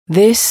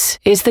This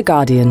is The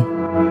Guardian.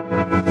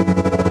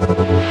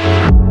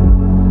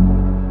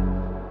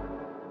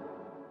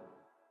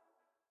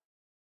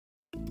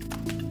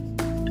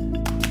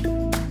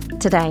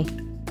 Today,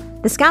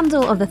 the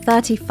scandal of the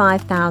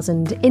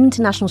 35,000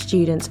 international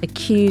students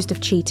accused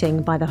of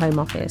cheating by the Home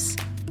Office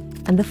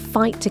and the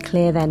fight to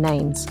clear their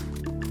names.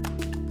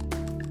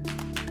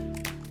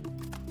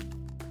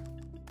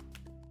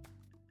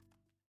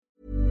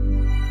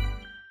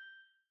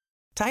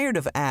 Tired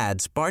of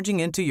ads barging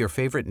into your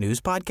favorite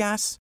news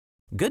podcasts?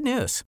 Good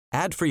news.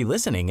 Ad-free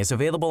listening is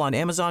available on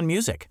Amazon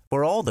Music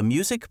for all the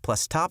music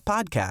plus top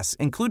podcasts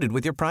included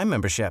with your Prime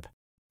membership.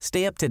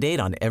 Stay up to date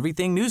on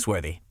everything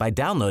newsworthy by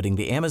downloading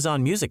the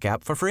Amazon Music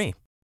app for free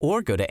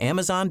or go to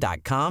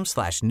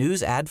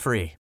amazon.com/news ad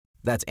free.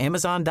 That's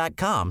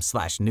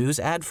amazon.com/news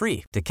ad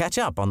free to catch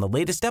up on the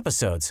latest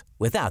episodes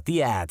without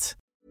the ads.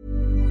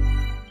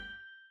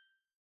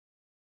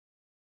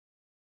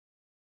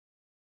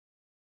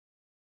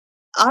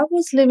 I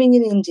was living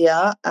in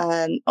India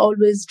and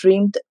always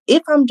dreamed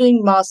if I'm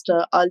doing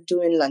master, I'll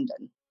do in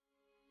London.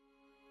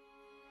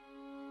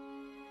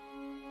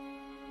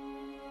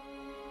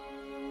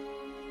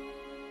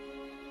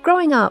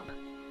 Growing up,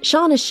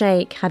 Shana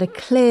Sheikh had a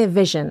clear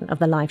vision of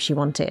the life she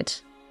wanted,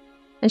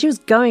 and she was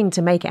going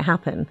to make it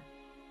happen.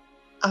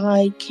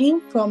 I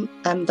came from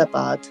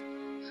Ahmedabad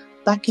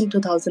back in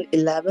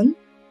 2011.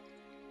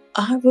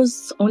 I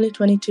was only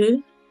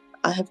 22.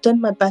 I have done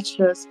my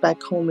bachelor's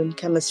back home in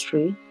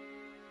chemistry,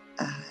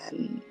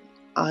 and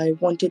I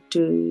wanted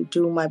to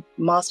do my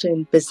master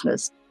in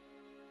business.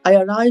 I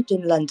arrived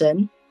in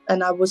London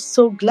and I was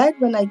so glad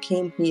when I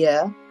came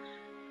here,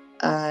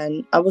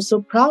 and I was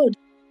so proud.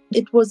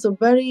 It was a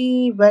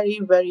very, very,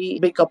 very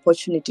big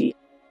opportunity.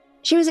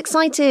 She was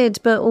excited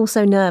but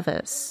also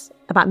nervous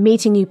about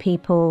meeting new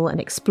people and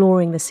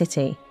exploring the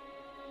city.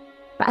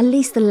 But at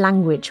least the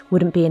language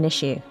wouldn't be an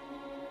issue.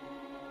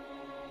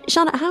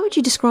 Shana, how would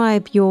you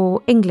describe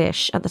your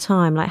English at the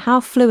time? Like, how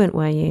fluent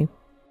were you?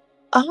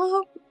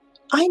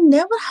 I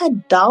never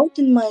had doubt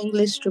in my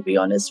English, to be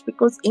honest,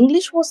 because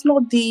English was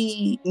not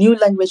the new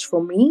language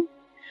for me.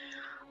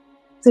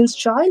 Since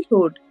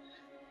childhood,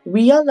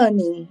 we are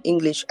learning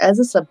English as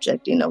a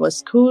subject in our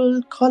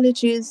school,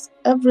 colleges,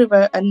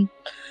 everywhere. And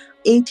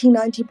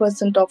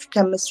 80-90% of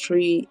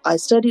chemistry I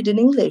studied in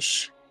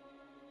English.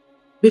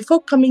 Before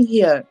coming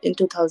here in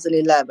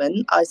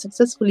 2011, I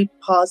successfully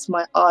passed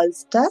my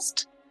IELTS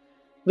test,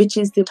 which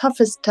is the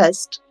toughest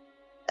test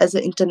as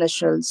an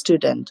international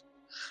student.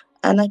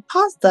 And I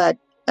passed that,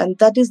 and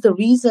that is the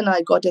reason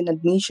I got an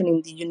admission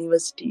in the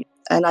university,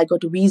 and I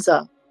got a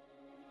visa.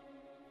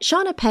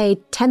 Shana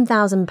paid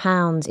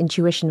 £10,000 in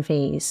tuition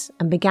fees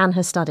and began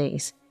her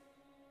studies.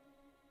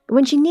 But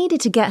when she needed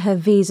to get her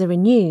visa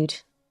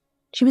renewed,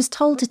 she was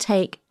told to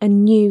take a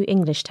new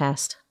English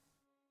test.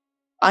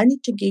 I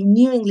need to give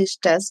new English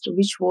test,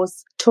 which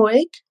was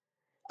TOEIC.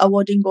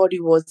 Awarding body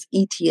was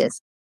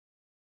ETS.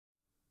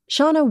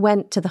 Shana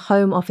went to the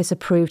Home Office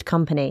approved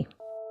company,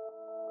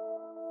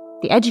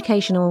 the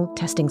Educational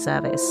Testing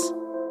Service,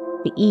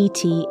 the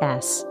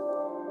ETS.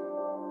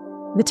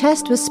 The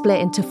test was split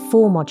into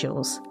 4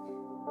 modules: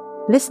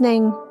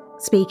 listening,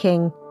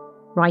 speaking,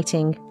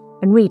 writing,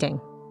 and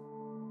reading.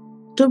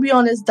 To be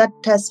honest, that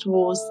test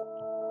was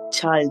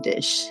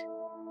childish.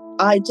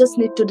 I just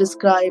need to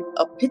describe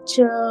a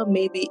picture.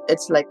 Maybe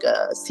it's like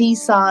a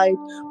seaside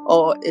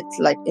or it's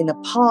like in a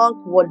park,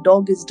 what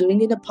dog is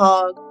doing in a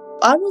park.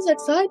 I was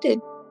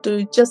excited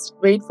to just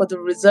wait for the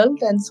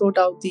result and sort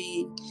out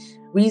the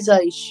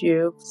visa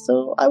issue.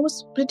 So I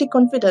was pretty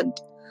confident.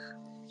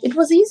 It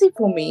was easy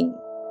for me.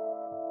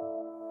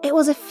 It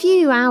was a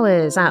few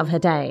hours out of her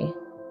day,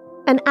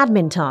 an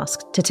admin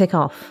task to tick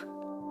off.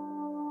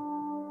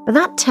 But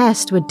that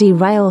test would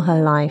derail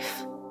her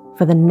life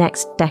for the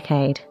next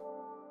decade.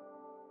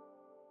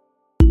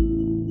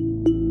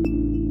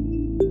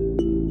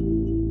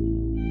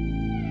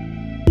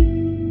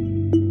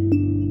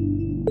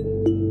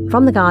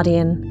 From The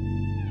Guardian,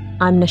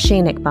 I'm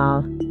Nosheen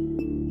Iqbal.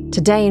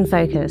 Today in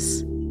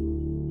Focus,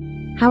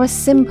 how a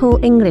simple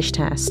English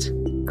test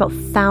got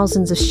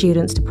thousands of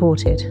students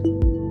deported.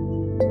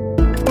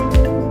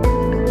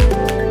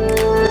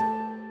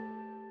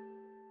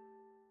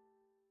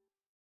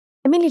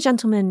 Amelia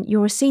Gentleman,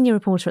 you're a senior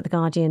reporter at The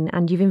Guardian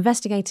and you've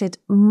investigated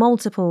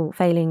multiple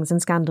failings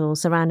and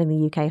scandals surrounding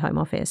the UK Home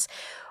Office.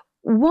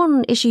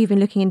 One issue you've been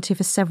looking into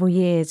for several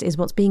years is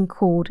what's being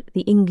called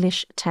the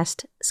English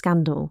test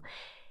scandal.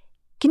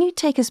 Can you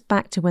take us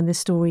back to when this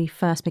story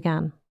first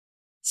began?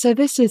 So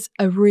this is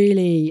a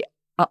really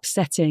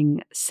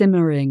upsetting,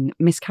 simmering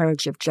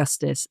miscarriage of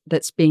justice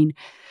that's been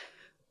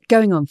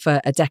going on for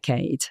a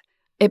decade.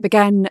 It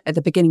began at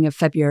the beginning of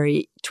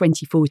February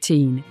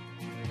 2014.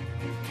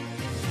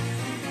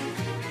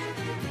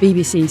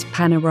 BBC's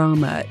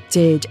Panorama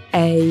did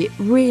a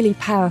really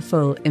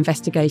powerful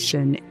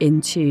investigation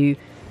into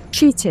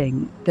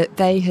cheating that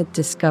they had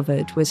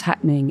discovered was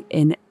happening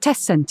in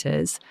test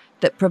centres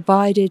that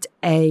provided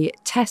a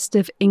test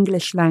of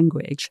English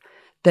language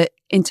that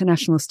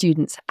international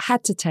students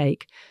had to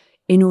take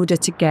in order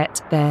to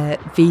get their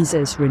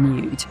visas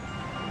renewed.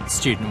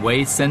 Student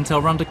Way sent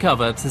our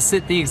undercover to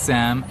sit the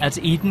exam at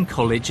Eden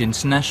College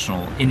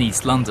International in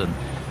East London,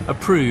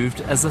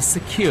 approved as a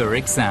secure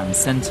exam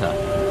centre.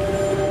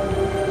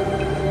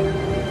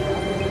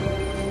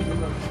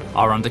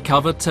 Our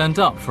undercover turned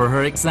up for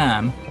her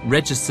exam,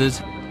 registered,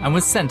 and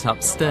was sent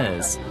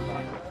upstairs.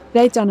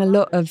 They'd done a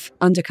lot of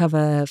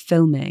undercover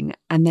filming,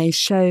 and they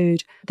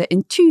showed that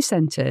in 2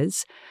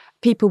 centres,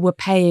 people were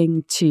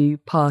paying to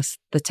pass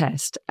the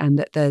test, and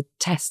that the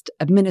test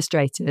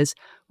administrators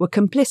were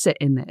complicit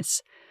in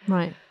this.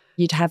 Right.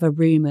 You'd have a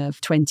room of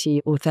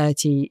 20 or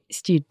 30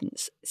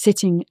 students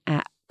sitting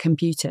at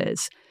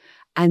computers,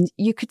 and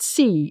you could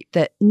see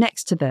that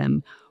next to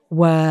them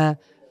were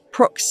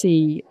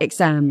proxy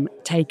exam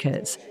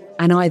takers,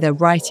 and either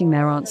writing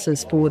their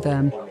answers for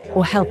them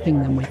or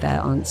helping them with their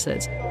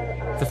answers.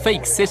 The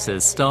fake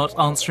sitters start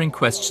answering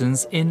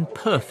questions in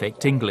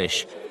perfect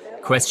English,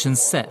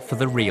 questions set for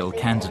the real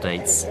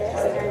candidates.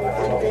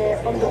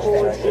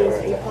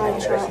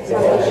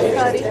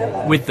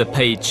 With the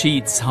paid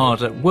cheats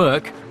hard at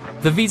work,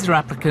 the visa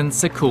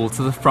applicants are called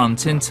to the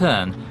front in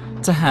turn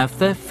to have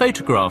their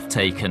photograph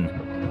taken.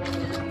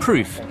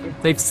 Proof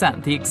they've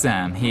sat the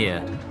exam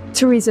here.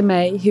 Theresa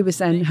May, who was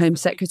then Home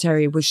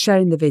Secretary, was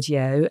shown the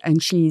video,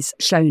 and she's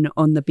shown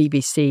on the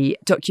BBC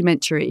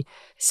documentary,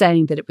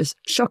 saying that it was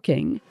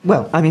shocking.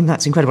 Well, I mean,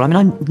 that's incredible. I mean,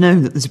 I know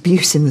that there's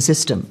abuse in the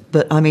system,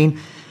 but I mean,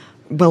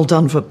 well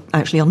done for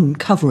actually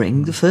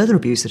uncovering the further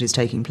abuse that is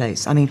taking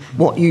place. I mean,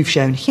 what you've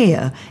shown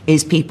here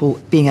is people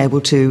being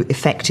able to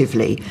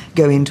effectively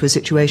go into a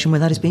situation where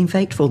that is being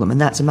faked for them, and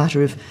that's a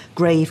matter of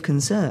grave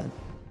concern.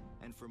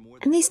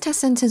 And these test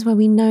centres where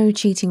we know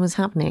cheating was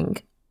happening,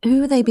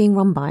 who are they being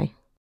run by?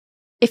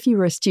 If you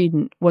were a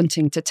student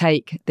wanting to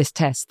take this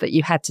test that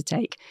you had to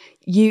take,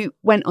 you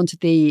went onto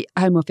the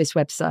Home Office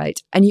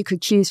website and you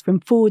could choose from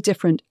 4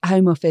 different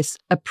Home Office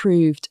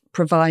approved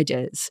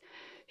providers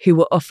who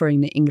were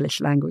offering the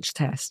English language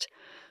test.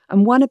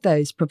 And one of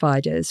those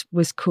providers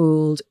was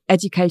called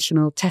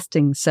Educational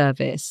Testing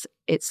Service.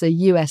 It's a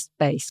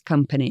US-based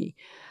company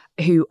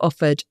who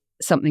offered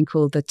something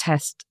called the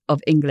Test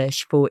of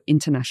English for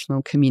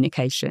International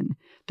Communication,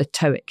 the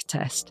TOEIC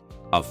test.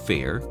 A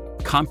fair,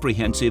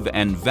 comprehensive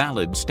and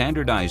valid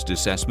standardized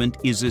assessment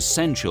is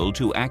essential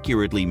to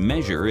accurately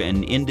measure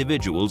an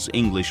individual's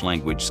English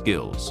language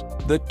skills.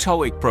 The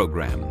TOEIC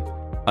program.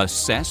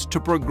 Assess to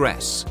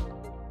progress.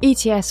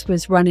 ETS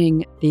was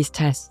running these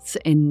tests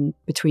in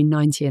between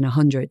 90 and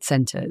 100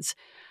 centres,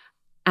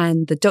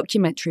 and the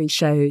documentary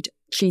showed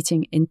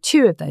cheating in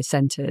 2 of those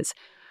centres.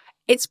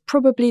 It's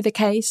probably the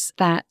case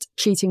that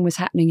cheating was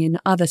happening in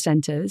other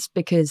centres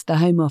because the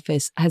Home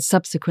Office has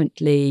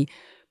subsequently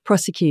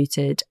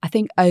prosecuted, I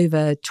think,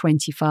 over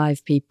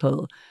 25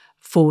 people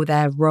for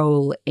their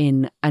role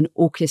in an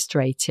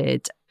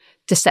orchestrated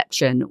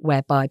deception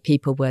whereby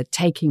people were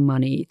taking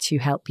money to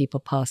help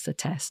people pass the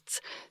tests.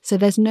 So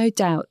there's no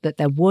doubt that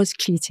there was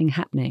cheating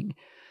happening.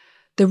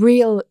 The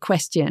real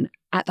question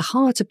at the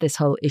heart of this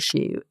whole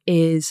issue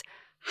is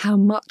how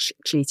much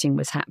cheating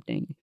was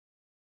happening.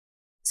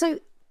 So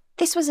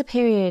this was a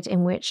period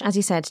in which, as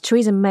you said,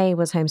 Theresa May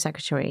was Home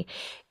Secretary.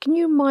 Can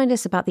you remind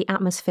us about the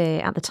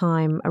atmosphere at the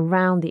time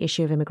around the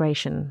issue of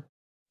immigration?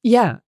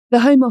 Yeah. The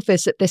Home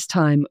Office at this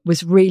time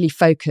was really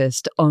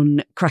focused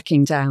on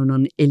cracking down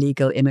on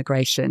illegal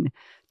immigration.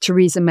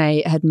 Theresa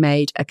May had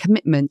made a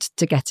commitment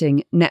to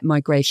getting net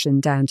migration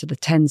down to the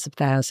tens of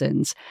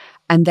thousands,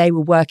 and they were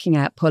working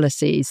out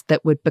policies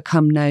that would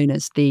become known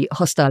as the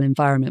hostile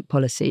environment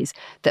policies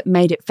that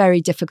made it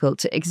very difficult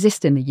to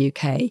exist in the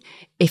UK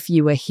if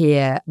you were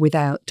here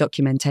without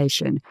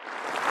documentation.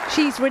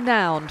 She's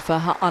renowned for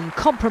her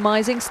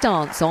uncompromising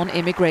stance on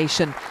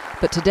immigration.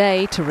 But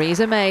today,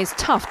 Theresa May's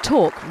tough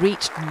talk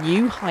reached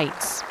new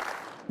heights.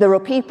 There are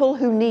people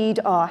who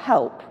need our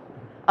help,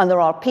 and there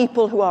are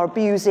people who are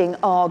abusing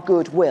our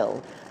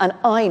goodwill, and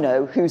I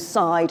know whose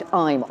side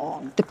I'm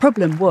on. The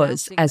problem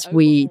was, as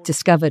we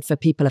discovered for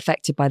people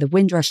affected by the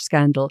Windrush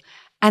scandal,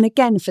 and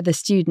again for the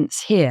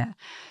students here,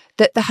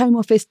 that the Home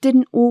Office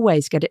didn't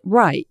always get it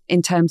right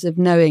in terms of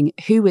knowing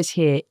who was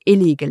here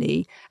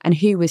illegally and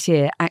who was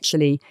here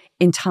actually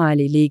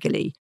entirely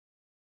legally.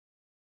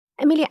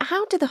 Amelia,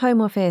 how did the Home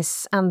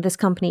Office and this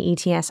company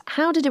ETS,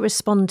 how did it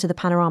respond to the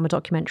Panorama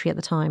documentary at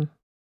the time?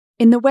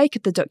 In the wake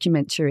of the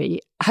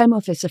documentary, Home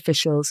Office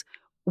officials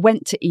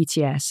went to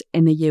ETS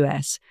in the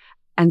US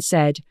and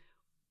said,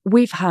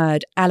 "We've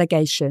heard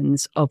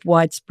allegations of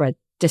widespread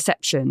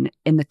deception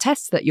in the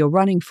tests that you're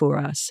running for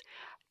us.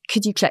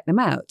 Could you check them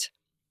out?"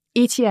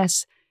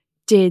 ETS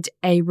did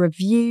a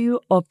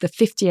review of the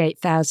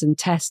 58,000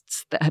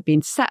 tests that had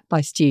been sat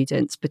by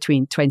students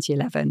between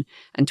 2011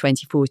 and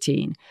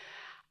 2014.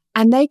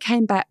 And they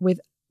came back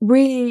with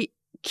really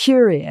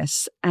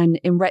curious and,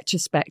 in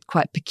retrospect,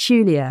 quite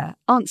peculiar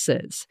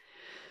answers.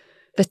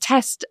 The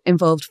test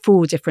involved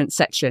 4 different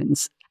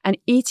sections, and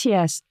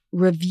ETS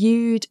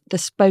reviewed the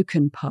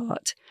spoken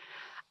part,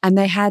 and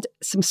they had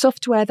some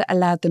software that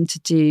allowed them to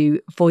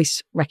do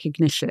voice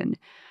recognition.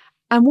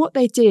 And what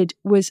they did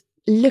was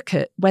look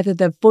at whether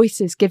the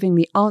voices giving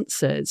the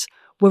answers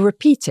were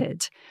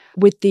repeated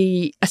with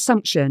the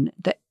assumption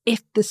that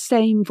if the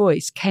same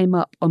voice came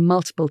up on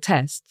multiple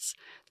tests,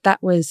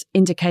 that was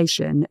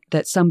indication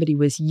that somebody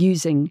was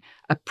using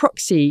a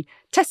proxy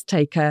test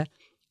taker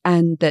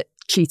and that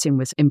cheating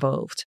was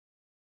involved.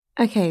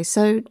 Okay,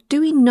 so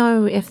do we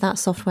know if that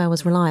software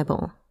was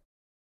reliable?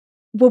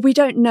 Well, we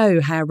don't know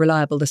how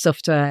reliable the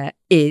software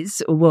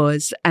is or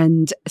was,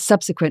 and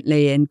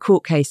subsequently in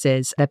court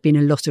cases, there have been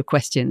a lot of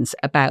questions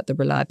about the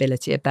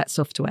reliability of that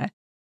software.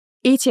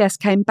 ETS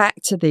came back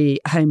to the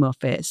Home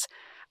Office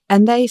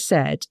and they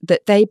said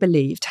that they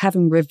believed,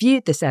 having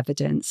reviewed this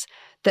evidence,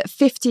 that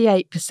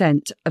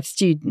 58% of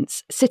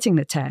students sitting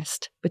the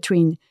test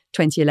between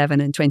 2011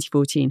 and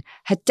 2014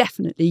 had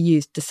definitely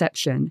used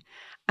deception,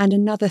 and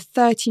another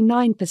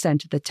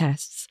 39% of the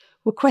tests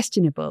were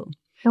questionable.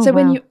 So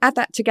when you add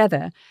that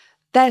together,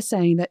 they're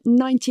saying that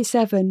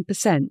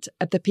 97%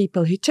 of the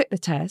people who took the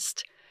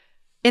test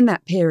in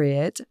that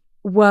period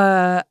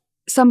were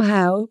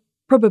somehow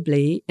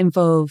probably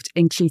involved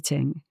in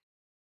cheating.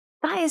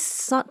 That is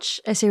such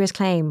a serious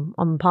claim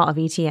on part of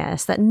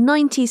ETS, that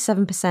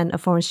 97% of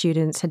foreign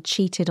students had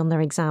cheated on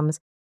their exams.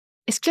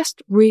 It's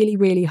just really,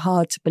 really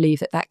hard to believe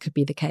that that could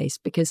be the case,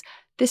 because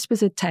this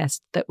was a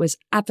test that was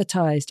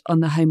advertised on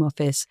the Home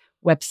Office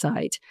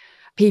website.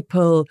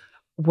 People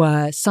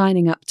were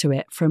signing up to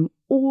it from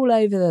all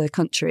over the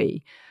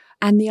country.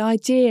 And the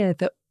idea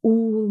that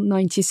all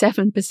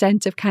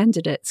 97% of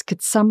candidates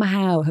could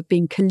somehow have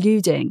been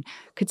colluding,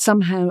 could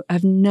somehow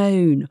have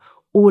known,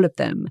 all of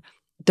them,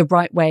 the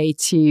right way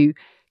to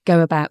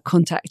go about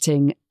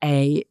contacting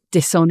a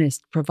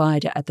dishonest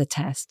provider at the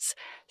tests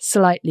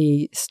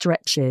slightly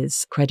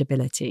stretches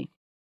credibility.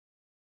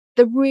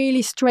 The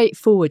really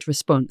straightforward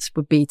response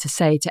would be to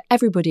say to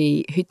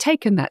everybody who'd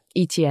taken that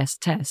ETS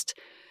test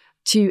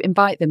to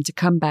invite them to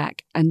come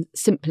back and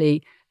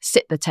simply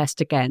sit the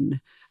test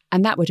again.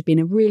 And that would have been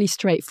a really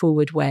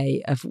straightforward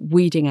way of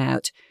weeding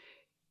out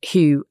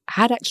who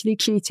had actually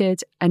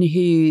cheated and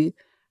who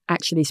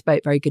actually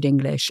spoke very good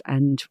English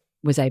and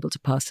was able to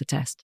pass the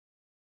test.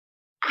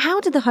 How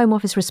did the Home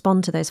Office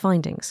respond to those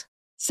findings?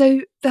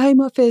 So the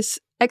Home Office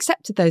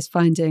accepted those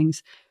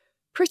findings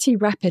pretty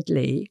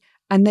rapidly,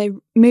 and they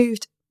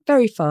moved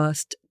very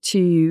fast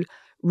to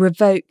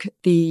revoke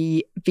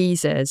the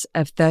visas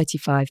of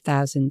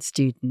 35,000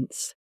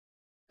 students.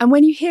 And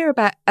when you hear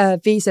about a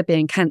visa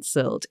being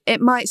cancelled,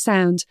 it might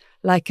sound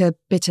like a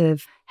bit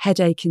of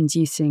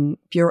headache-inducing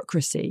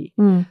bureaucracy.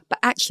 But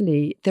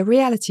actually, the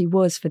reality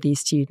was for these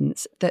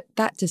students that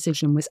that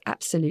decision was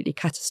absolutely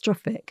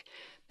catastrophic,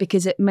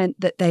 because it meant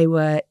that they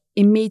were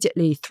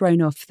immediately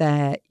thrown off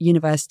their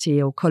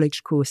university or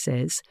college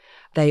courses.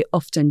 They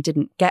often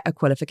didn't get a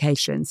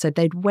qualification, so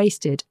they'd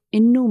wasted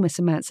enormous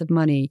amounts of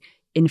money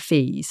in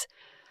fees.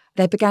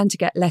 They began to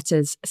get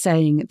letters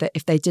saying that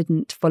if they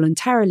didn't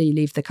voluntarily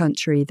leave the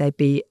country, they'd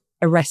be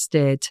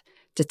arrested,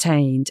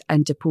 detained,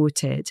 and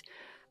deported.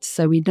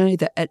 So we know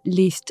that at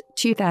least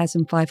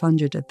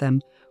 2,500 of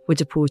them were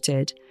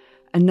deported.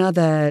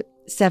 Another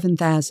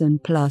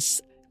 7,000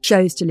 plus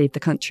chose to leave the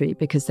country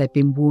because they'd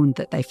been warned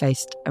that they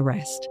faced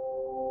arrest.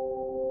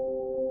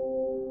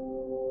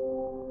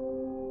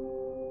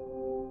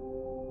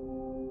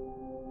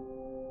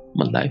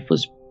 My life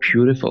was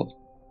beautiful.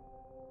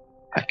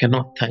 I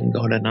cannot thank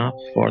God enough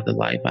for the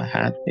life I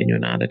had in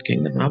United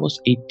Kingdom. I was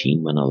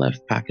 18 when I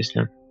left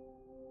Pakistan.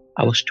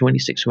 I was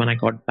 26 when I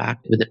got back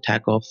with the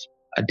tag of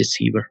a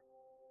deceiver.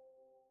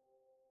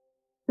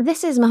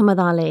 This is Muhammad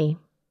Ali.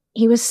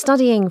 He was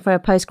studying for a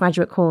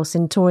postgraduate course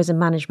in tourism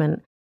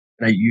management.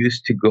 I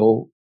used to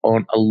go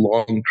on a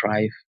long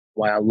drive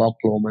via Loch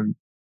Lomond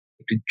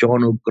to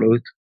John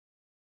O'Groat.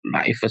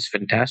 Life was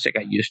fantastic.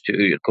 I used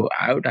to go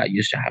out. I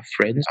used to have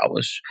friends. I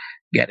was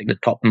getting the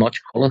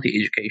top-notch quality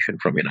education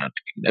from United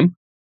Kingdom.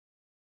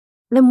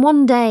 Then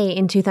one day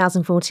in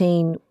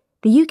 2014,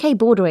 the UK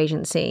Border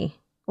Agency,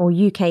 or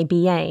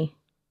UKBA,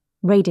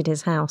 raided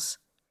his house.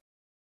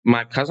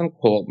 My cousin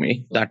called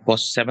me. That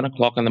was 7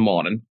 o'clock in the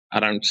morning,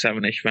 around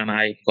 7-ish, when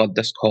I got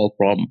this call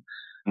from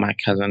my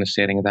cousin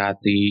stating that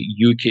the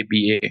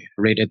UKBA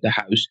raided the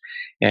house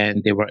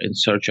and they were in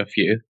search of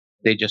you.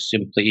 They just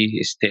simply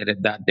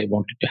stated that they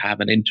wanted to have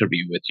an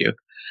interview with you.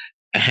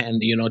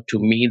 And, to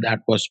me, that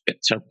was a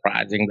bit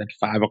surprising that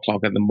 5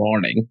 o'clock in the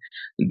morning,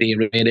 they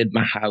raided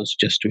my house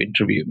just to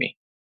interview me.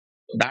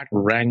 That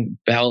rang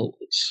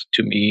bells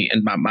to me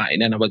in my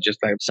mind. And I was just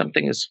like,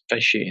 something is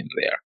fishy in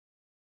there.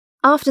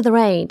 After the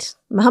raid,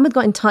 Mohammed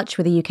got in touch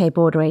with the UK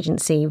Border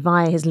Agency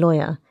via his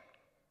lawyer.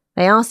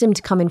 They asked him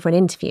to come in for an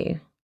interview.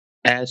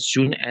 As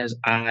soon as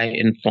I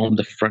informed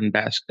the front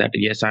desk that,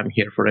 yes, I'm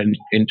here for an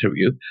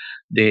interview,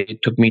 they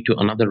took me to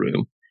another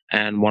room.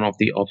 And one of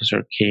the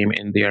officers came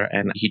in there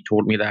and he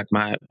told me that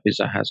my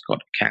visa has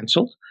got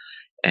cancelled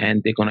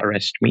and they're going to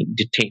arrest me,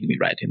 detain me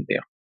right in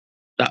there.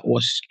 That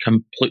was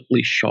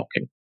completely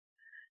shocking.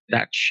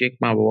 That shook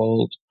my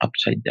world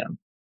upside down.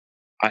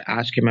 I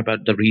asked him about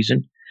the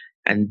reason.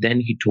 And then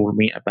he told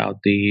me about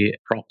the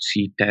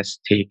proxy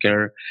test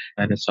taker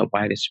and it's a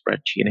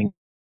widespread cheating.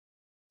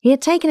 He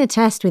had taken a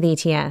test with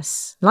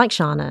ETS, like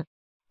Shana,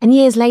 And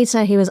years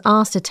later, he was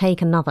asked to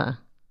take another.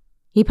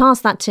 He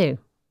passed that too,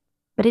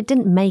 but it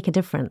didn't make a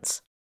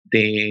difference.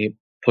 They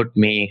put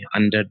me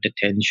under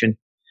detention,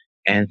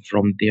 and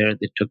from there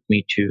they took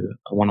me to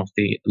one of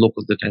the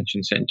local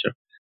detention center.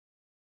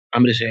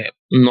 I'm going to say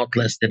not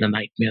less than a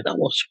nightmare. That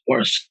was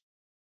worst.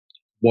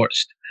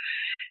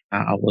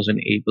 I wasn't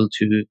able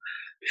to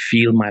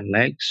feel my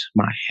legs,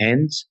 my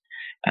hands,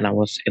 and I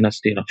was in a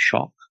state of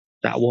shock.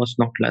 That was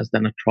not less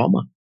than a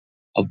trauma,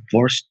 a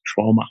worst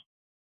trauma.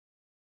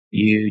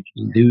 You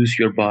lose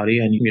your body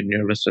and your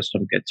nervous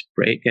system gets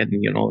break, and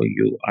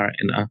you are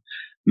in a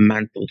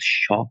mental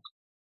shock.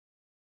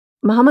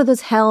 Mohammed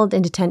was held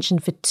in detention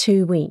for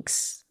 2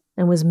 weeks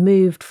and was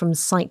moved from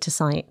site to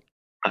site.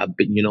 I've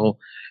been,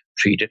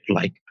 treated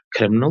like a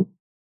criminal,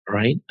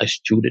 right? A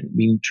student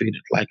being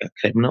treated like a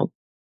criminal.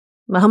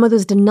 Mohammed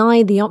was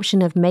denied the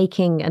option of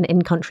making an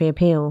in-country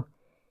appeal.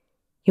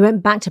 He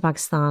went back to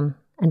Pakistan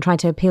and tried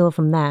to appeal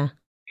from there.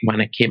 When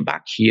I came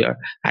back here,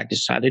 I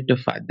decided to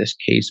fight this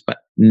case, but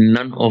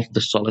none of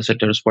the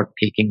solicitors were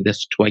taking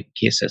these TOEIC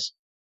cases.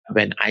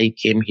 When I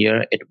came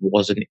here, it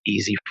wasn't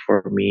easy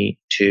for me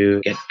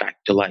to get back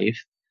to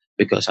life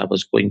because I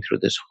was going through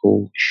this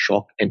whole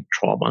shock and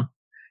trauma.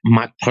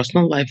 My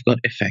personal life got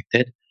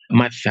affected.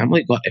 My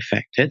family got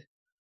affected.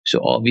 So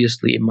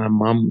obviously, my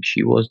mom,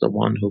 she was the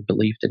one who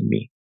believed in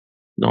me.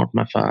 Not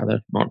my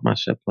father, not my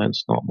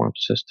siblings, not my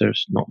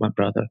sisters, not my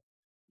brother.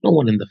 No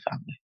one in the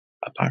family,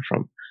 apart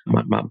from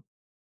my mom.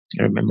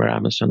 I remember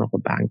I'm a son of a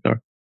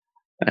banker,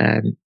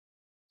 and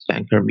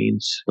banker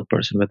means the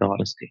person with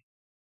honesty.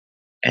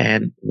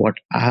 And what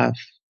I've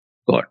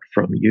got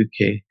from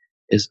UK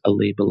is a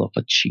label of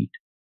a cheat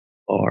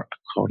or a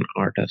con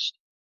artist.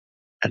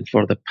 And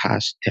for the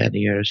past 10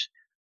 years,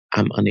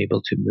 I'm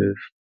unable to move.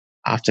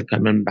 After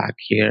coming back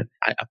here,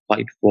 I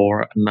applied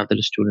for another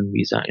student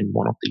visa in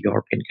one of the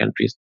European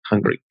countries,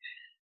 Hungary.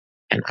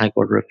 And I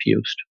got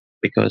refused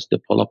because they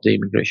pull up the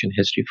immigration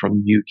history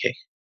from UK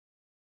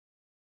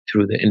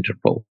through the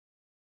Interpol.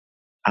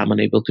 I'm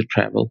unable to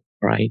travel,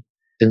 right?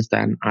 Since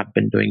then, I've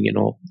been doing,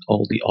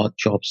 all the odd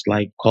jobs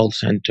like call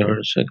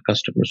centers and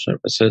customer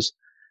services.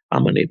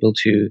 I'm unable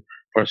to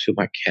pursue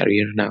my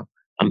career now.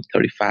 I'm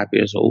 35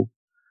 years old.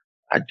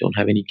 I don't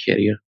have any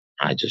career.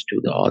 I just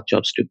do the odd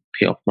jobs to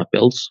pay off my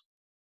bills.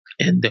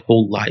 And the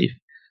whole life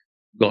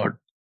got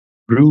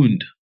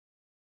ruined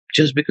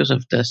just because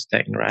of this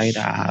thing, right?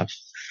 I've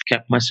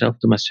kept myself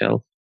to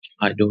myself.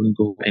 I don't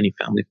go to any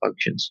family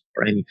functions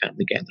or any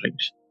family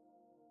gatherings.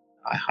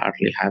 I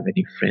hardly have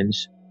any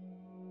friends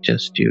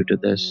just due to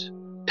this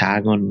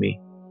tag on me.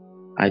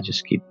 I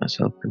just keep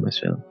myself to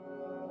myself.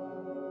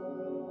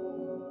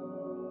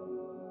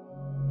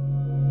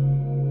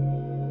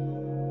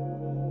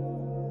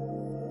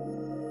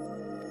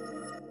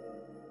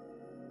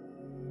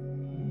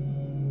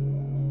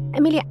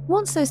 Amelia,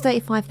 once those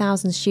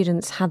 35,000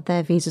 students had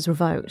their visas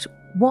revoked,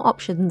 what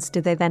options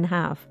did they then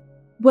have?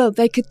 Well,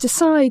 they could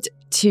decide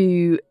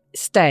to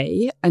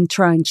stay and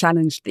try and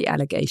challenge the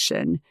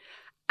allegation.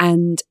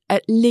 And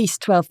at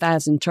least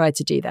 12,000 tried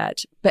to do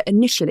that. But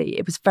initially,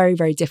 it was very,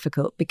 very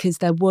difficult because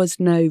there was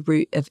no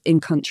route of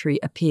in-country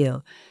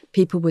appeal.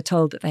 People were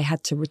told that they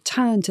had to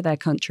return to their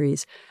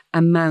countries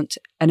and mount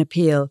an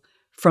appeal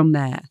from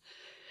there.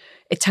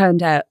 It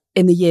turned out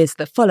in the years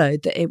that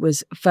followed that it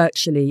was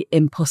virtually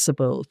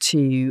impossible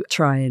to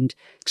try and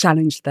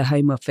challenge the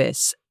Home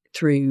Office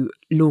through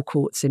law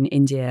courts in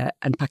India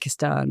and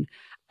Pakistan.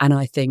 And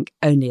I think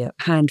only a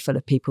handful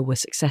of people were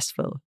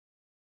successful.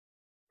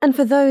 And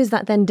for those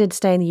that then did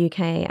stay in the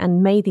UK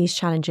and made these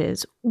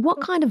challenges,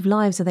 what kind of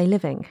lives are they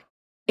living?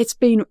 It's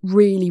been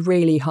really,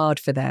 really hard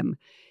for them.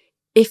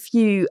 If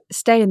you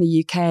stay in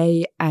the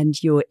UK and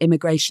your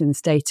immigration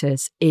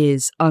status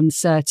is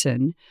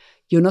uncertain,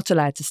 you're not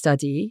allowed to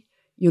study,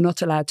 you're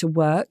not allowed to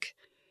work.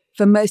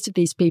 For most of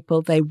these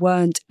people, they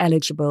weren't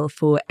eligible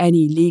for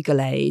any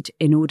legal aid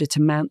in order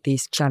to mount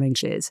these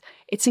challenges.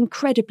 It's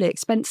incredibly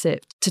expensive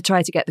to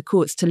try to get the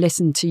courts to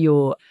listen to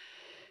your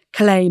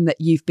claim that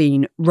you've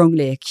been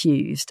wrongly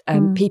accused.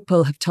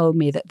 People have told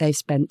me that they've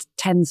spent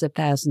tens of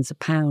thousands of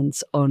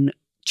pounds on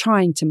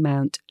trying to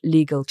mount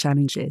legal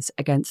challenges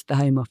against the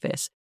Home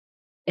Office.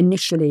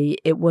 Initially,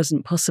 it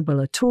wasn't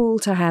possible at all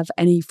to have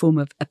any form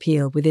of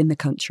appeal within the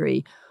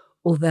country,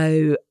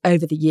 although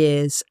over the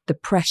years, the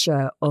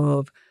pressure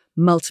of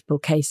multiple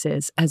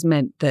cases has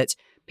meant that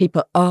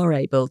people are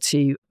able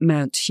to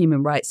mount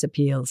human rights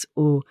appeals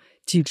or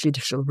do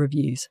judicial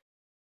reviews.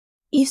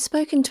 You've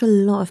spoken to a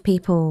lot of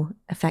people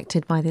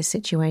affected by this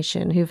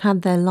situation who've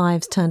had their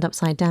lives turned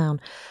upside down.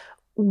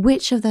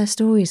 Which of their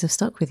stories have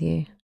stuck with you?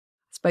 I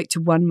spoke to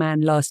one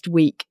man last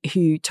week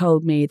who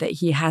told me that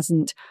he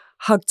hasn't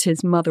hugged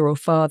his mother or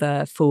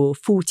father for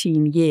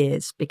 14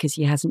 years because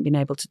he hasn't been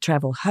able to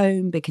travel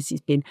home, because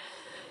he's been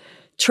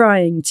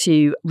trying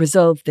to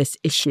resolve this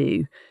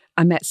issue.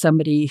 I met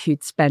somebody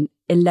who'd spent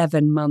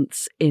 11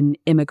 months in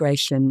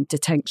immigration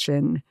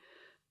detention.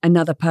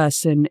 Another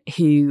person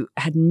who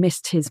had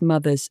missed his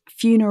mother's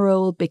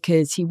funeral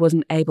because he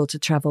wasn't able to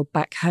travel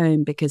back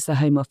home because the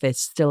Home Office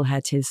still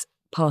had his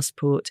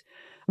passport.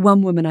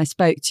 One woman I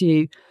spoke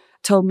to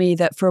told me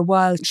that for a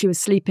while she was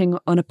sleeping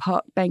on a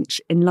park bench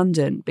in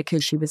London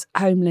because she was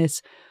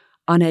homeless,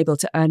 unable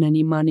to earn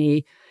any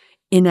money,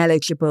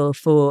 ineligible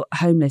for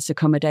homeless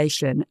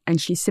accommodation, and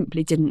she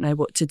simply didn't know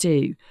what to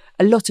do.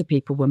 A lot of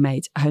people were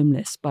made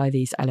homeless by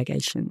these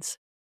allegations.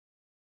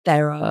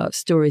 There are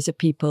stories of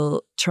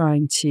people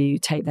trying to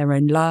take their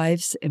own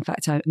lives. In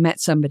fact, I met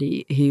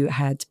somebody who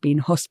had been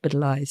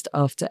hospitalised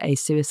after a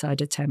suicide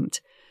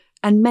attempt.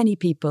 And many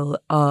people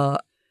are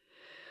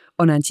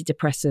on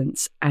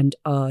antidepressants and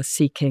are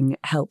seeking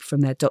help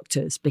from their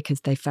doctors because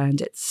they found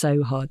it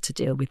so hard to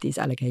deal with these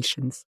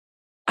allegations.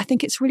 I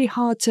think it's really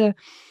hard to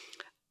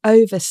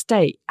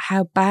overstate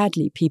how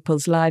badly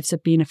people's lives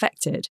have been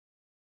affected.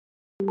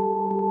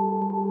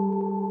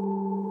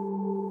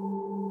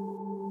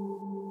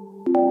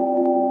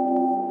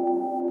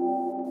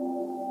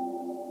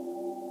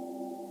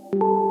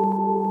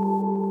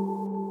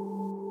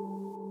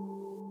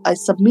 I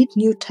submit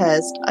new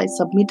tests, I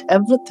submit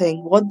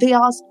everything, what they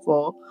ask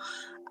for,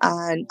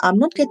 and I'm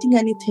not getting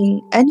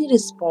any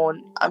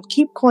response. I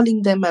keep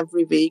calling them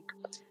every week,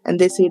 and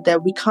they say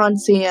that we can't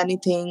say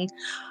anything.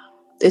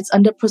 It's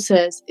under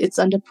process.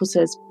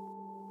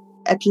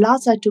 At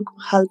last, I took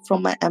help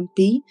from my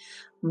MP.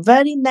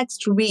 Very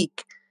next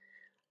week,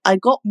 I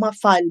got my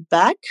file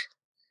back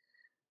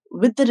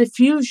with the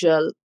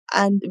refusal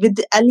and with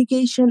the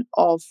allegation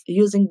of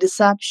using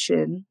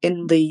deception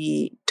in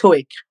the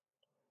TOEIC.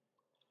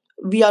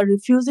 We are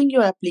refusing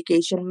your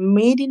application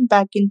made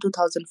back in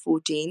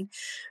 2014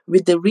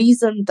 with the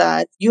reason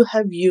that you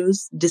have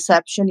used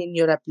deception in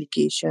your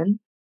application.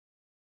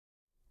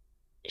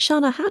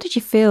 Shana, how did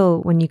you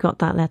feel when you got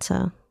that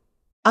letter?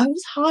 I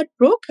was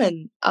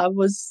heartbroken. I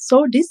was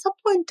so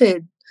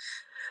disappointed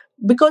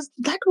because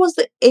that was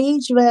the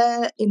age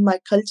where in my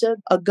culture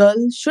a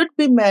girl should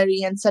be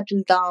married and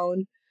settle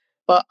down.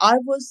 But I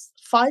was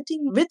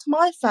fighting with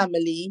my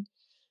family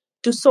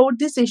to sort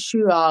this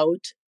issue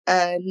out,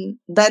 and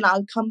then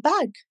I'll come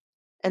back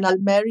and I'll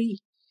marry.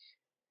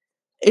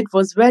 It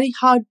was very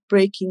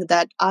heartbreaking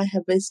that I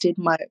have wasted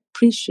my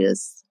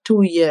precious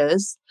 2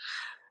 years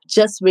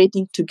just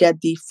waiting to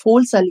get the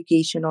false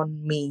allegation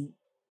on me.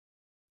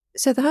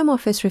 So the Home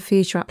Office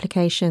refused your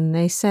application.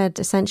 They said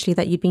essentially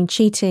that you'd been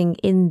cheating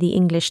in the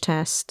English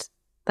test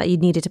that you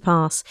needed to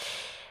pass.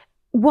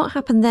 What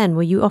happened then?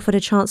 Were you offered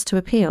a chance to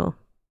appeal?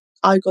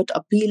 I got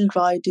appeal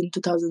right in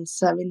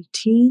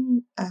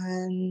 2017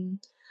 and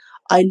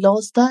I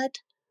lost that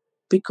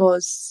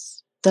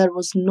because there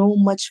was no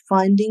much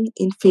finding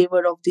in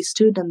favor of the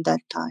student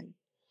that time.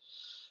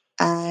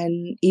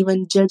 And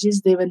even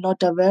judges, they were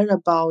not aware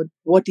about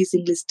what is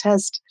English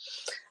test.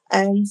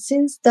 And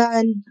since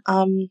then,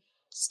 I'm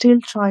still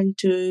trying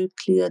to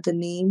clear the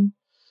name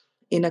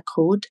in a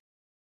court.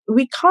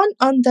 We can't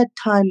earn that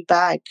time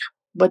back,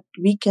 but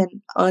we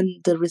can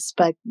earn the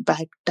respect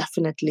back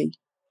definitely.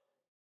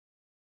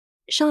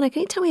 Shana,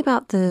 can you tell me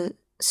about the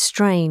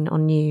strain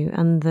on you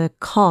and the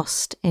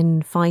cost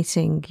in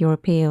fighting your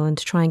appeal and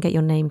to try and get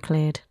your name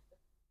cleared?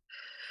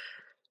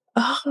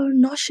 Oh,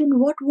 Noshin,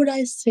 what would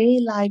I say?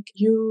 Like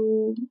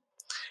you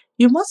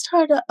must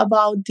heard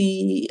about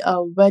the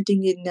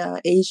wedding in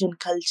Asian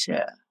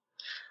culture,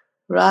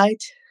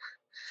 right?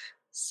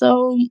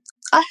 So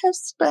I have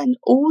spent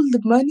all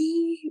the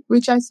money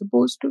which I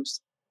supposed to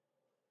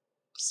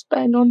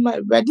spend on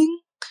my wedding,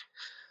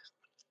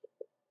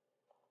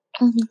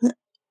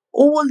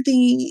 all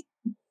the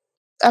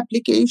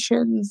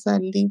applications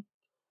and the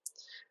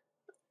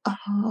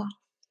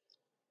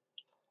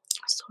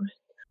sorry,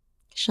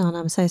 Shana,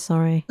 I'm so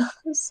sorry.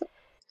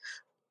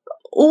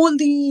 all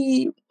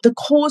the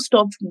cost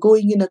of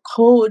going in a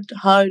court,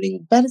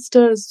 hiring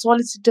barristers,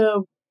 solicitor,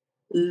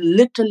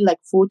 little like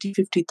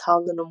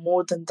 40,000-50,000 or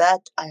more than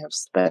that I have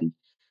spent.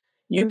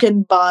 You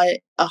can buy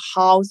a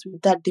house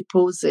with that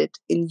deposit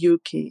in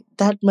UK.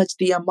 That much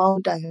the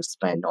amount I have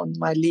spent on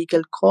my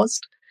legal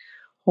cost,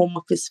 home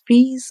office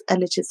fees,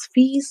 NHS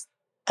fees,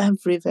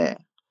 everywhere.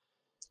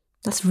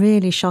 That's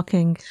really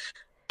shocking.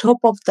 Top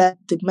of that,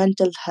 the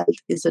mental health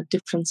is a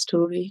different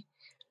story.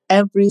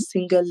 Every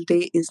single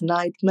day is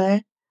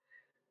nightmare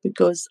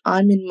because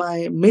I'm in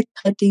my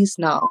mid-30s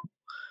now.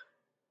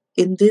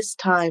 In this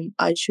time,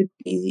 I should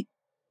be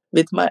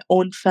with my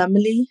own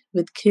family,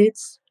 with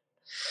kids.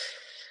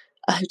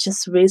 I've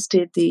just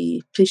wasted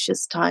the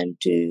precious time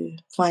to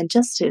find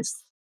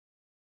justice.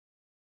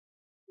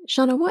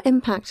 Shana, what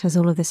impact has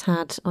all of this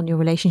had on your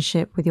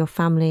relationship with your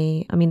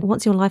family? I mean,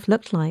 what's your life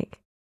looked like?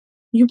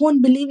 You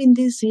won't believe in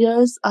these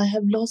years, I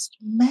have lost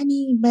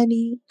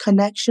many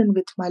connection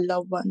with my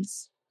loved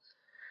ones.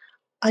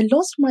 I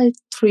lost my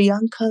 3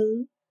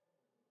 uncles,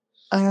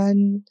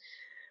 and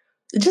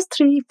just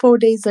 3-4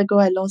 days ago,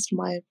 I lost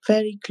my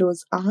very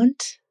close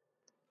aunt.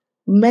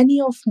 Many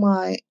of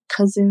my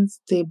cousins,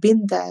 they've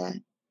been there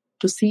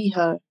to see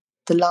her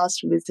the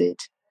last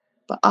visit,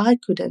 but I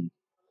couldn't.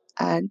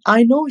 And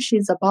I know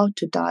she's about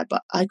to die,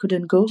 but I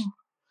couldn't go.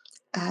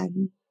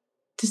 And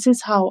this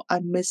is how I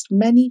missed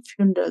many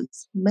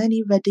funerals,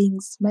 many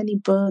weddings, many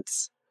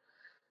births.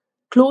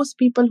 Close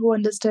people who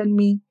understand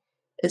me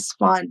is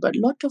fine, but a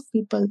lot of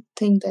people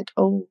think that,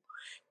 oh,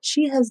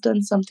 she has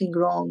done something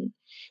wrong.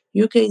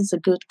 UK is a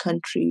good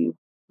country,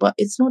 but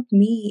it's not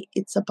me.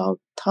 It's about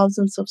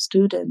thousands of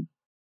students.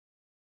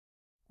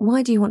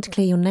 Why do you want to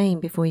clear your name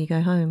before you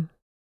go home?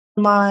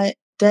 My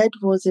dad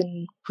was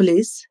in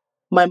police.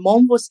 My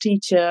mom was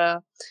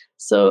teacher.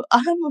 So I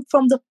am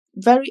from the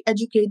very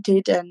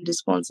educated and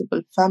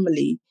responsible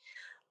family.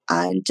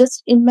 And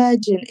just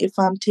imagine if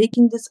I'm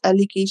taking this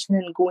allegation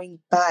and going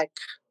back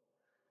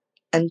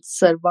and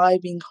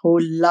surviving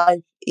whole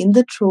life in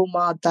the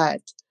trauma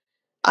that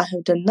I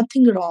have done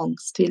nothing wrong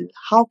still.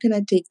 How can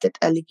I take that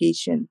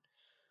allegation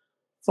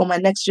for my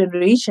next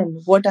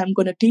generation? What I'm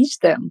going to teach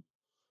them?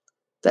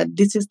 That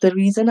this is the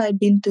reason I've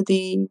been to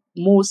the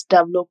most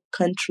developed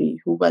country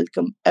who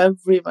welcome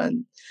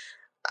everyone,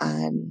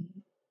 and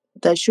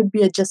there should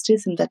be a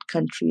justice in that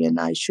country, and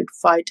I should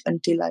fight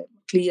until I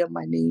clear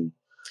my name.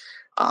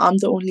 I'm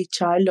the only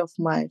child of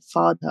my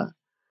father,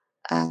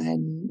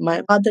 and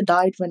my father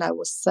died when I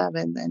was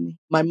 7, and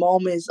my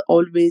mom is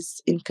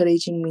always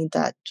encouraging me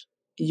that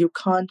you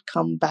can't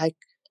come back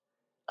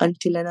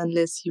until and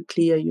unless you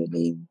clear your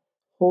name.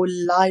 Whole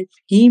life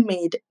he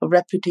made a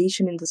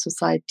reputation in the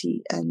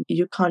society, and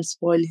you can't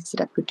spoil his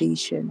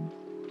reputation.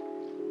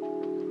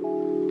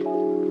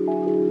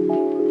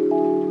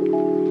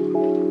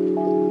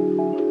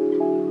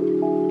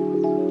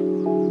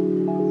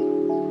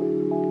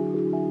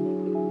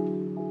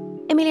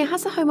 Emilia,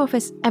 has the Home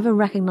Office ever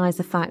recognised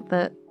the fact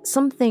that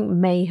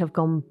something may have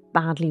gone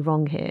badly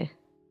wrong here?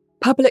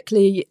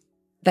 Publicly,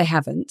 they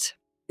haven't.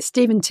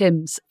 Stephen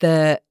Timms,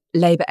 the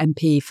Labour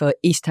MP for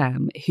East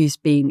Ham, who's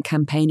been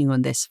campaigning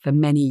on this for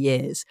many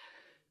years,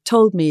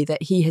 told me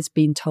that he has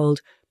been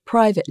told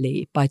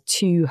privately by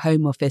 2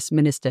 Home Office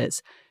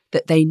ministers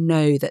that they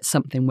know that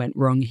something went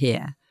wrong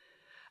here.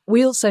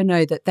 We also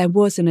know that there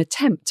was an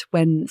attempt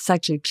when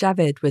Sajid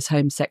Javid was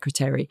Home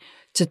Secretary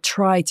to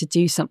try to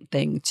do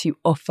something to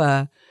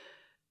offer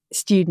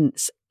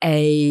students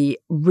a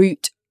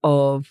route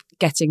of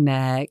getting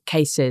their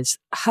cases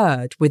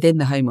heard within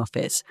the Home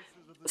Office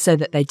so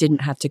that they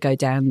didn't have to go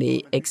down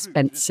the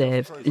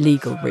expensive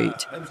legal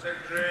route.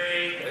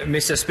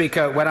 Mr.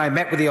 Speaker, when I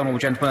met with the Honourable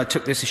Gentleman, I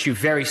took this issue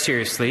very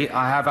seriously.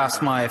 I have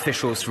asked my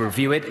officials to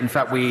review it. In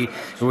fact, we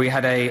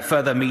had a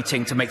further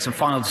meeting to make some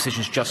final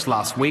decisions just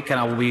last week, and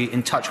I will be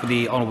in touch with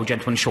the Honourable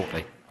Gentleman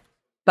shortly.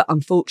 But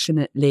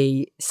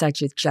unfortunately,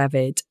 Sajid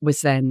Javid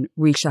was then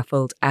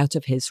reshuffled out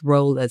of his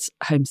role as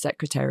Home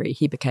Secretary.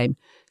 He became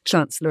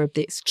Chancellor of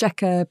the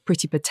Exchequer,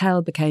 Priti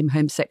Patel became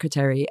Home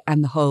Secretary,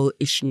 and the whole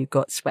issue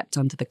got swept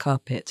under the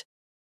carpet.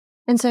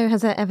 And so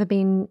has there ever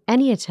been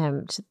any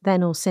attempt,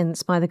 then or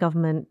since, by the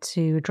government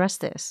to address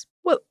this?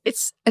 Well,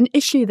 it's an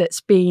issue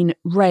that's been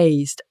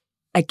raised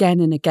again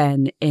and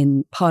again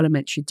in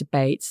parliamentary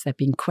debates. There have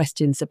been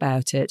questions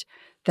about it.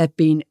 There have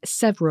been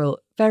several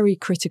very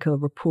critical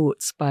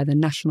reports by the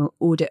National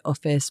Audit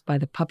Office, by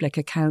the Public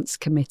Accounts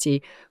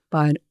Committee,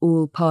 by an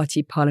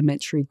all-party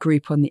parliamentary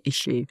group on the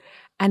issue.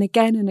 And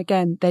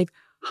again, they've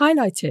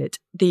highlighted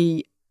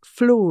the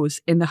flaws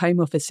in the Home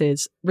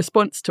Office's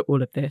response to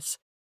all of this.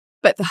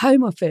 But the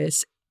Home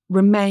Office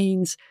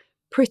remains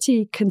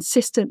pretty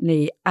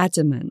consistently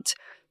adamant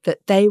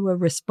that they were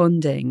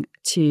responding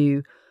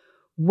to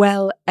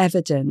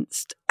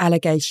well-evidenced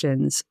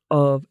allegations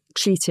of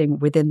cheating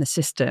within the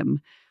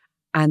system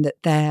and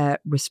that their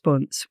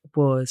response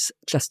was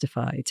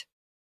justified.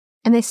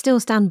 And they still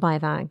stand by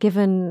that,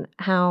 given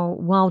how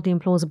wildly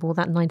implausible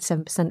that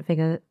 97%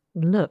 figure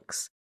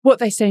looks. What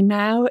they say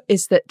now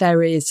is that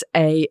there is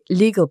a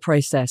legal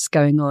process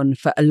going on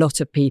for a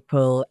lot of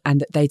people and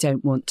that they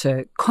don't want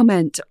to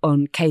comment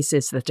on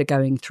cases that are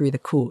going through the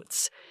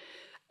courts.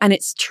 And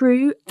it's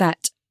true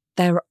that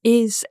there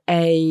is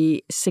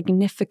a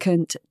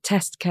significant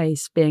test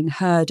case being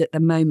heard at the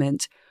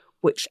moment,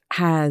 which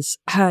has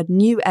heard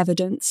new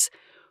evidence,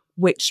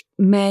 which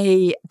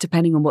may,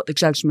 depending on what the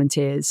judgment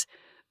is,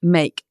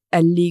 make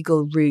a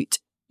legal route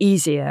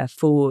easier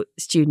for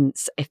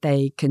students if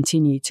they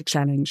continue to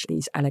challenge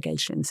these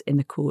allegations in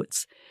the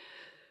courts.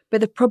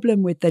 But the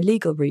problem with the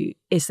legal route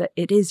is that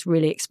it is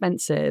really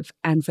expensive,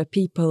 and for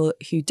people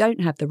who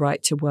don't have the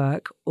right to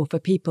work or for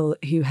people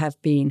who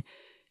have been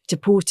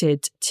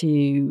deported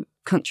to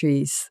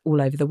countries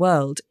all over the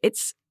world,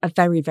 it's a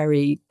very,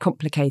 very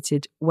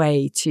complicated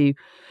way to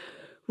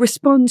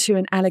respond to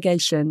an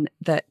allegation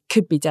that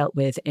could be dealt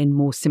with in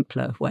more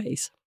simpler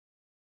ways.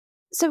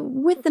 So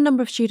with the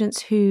number of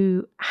students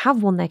who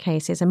have won their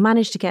cases and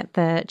managed to get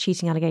their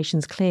cheating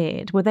allegations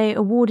cleared, were they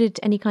awarded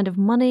any kind of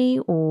money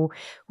or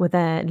were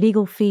their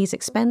legal fees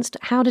expensed?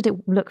 How did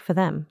it look for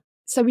them?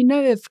 So we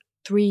know of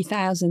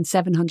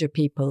 3,700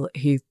 people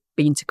who've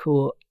been to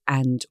court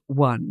and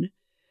won.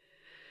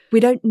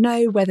 We don't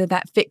know whether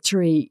that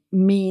victory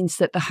means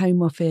that the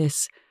Home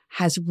Office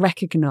has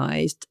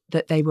recognised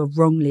that they were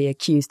wrongly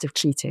accused of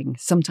cheating.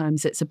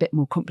 Sometimes it's a bit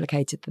more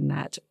complicated than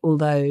that,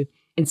 although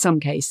in some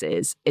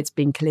cases, it's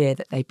been clear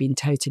that they've been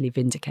totally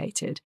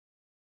vindicated.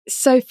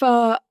 So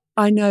far,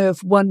 I know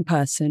of one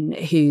person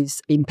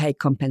who's been paid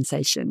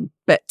compensation,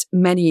 but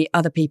many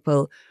other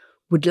people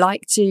would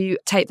like to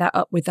take that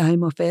up with the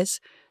Home Office.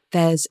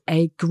 There's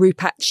a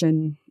group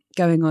action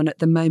going on at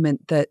the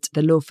moment that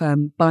the law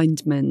firm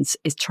Bindmans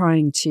is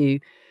trying to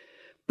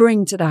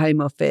bring to the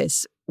Home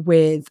Office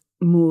with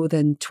more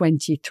than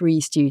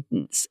 23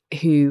 students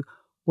who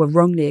were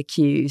wrongly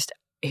accused,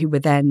 who were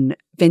then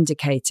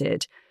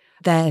vindicated.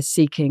 They're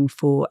seeking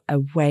for a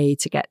way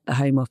to get the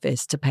Home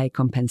Office to pay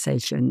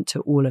compensation to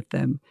all of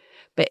them.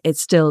 But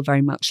it's still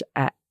very much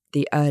at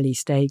the early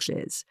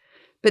stages.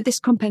 But this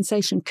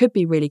compensation could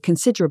be really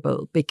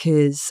considerable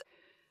because,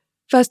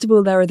 first of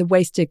all, there are the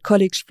wasted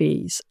college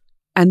fees.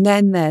 And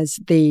then there's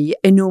the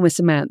enormous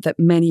amount that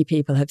many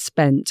people have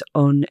spent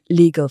on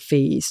legal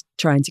fees,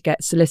 trying to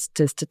get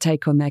solicitors to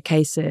take on their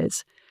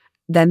cases.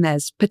 Then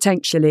there's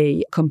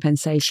potentially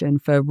compensation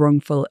for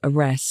wrongful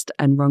arrest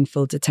and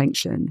wrongful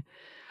detention.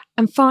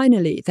 And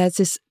finally, there's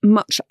this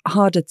much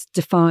harder to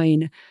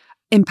define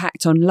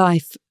impact on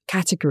life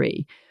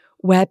category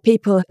where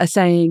people are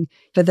saying,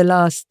 for the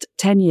last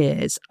 10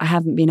 years, I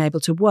haven't been able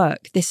to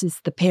work. This is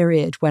the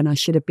period when I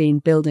should have been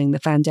building the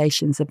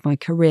foundations of my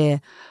career.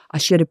 I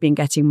should have been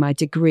getting my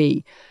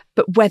degree.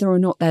 But whether or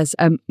not there's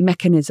a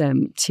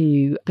mechanism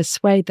to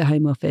persuade the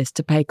Home Office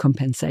to pay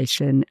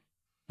compensation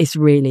is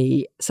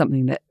really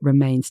something that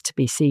remains to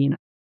be seen.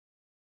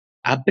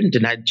 I've been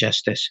denied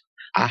justice.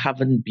 I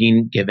haven't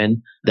been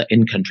given the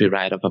in-country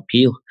right of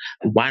appeal.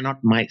 Why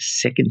not my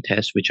second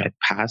test, which I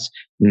passed,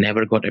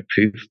 never got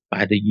approved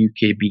by the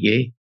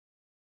UKBA?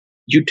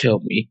 You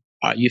tell me,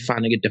 are you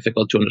finding it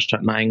difficult to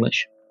understand my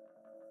English?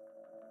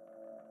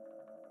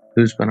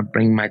 Who's going to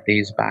bring my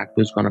days back?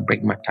 Who's going to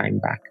bring my time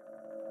back?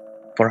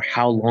 For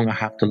how long I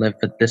have to live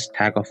with this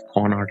tag of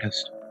con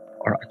artist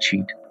or a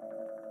cheat?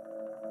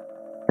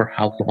 For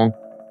how long?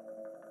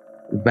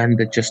 When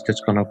the justice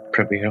going to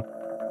prevail?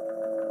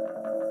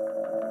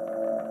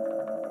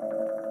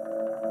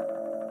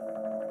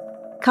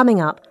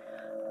 Coming up,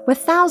 were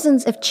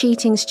thousands of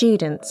cheating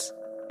students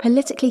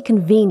politically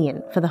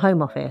convenient for the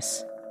Home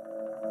Office?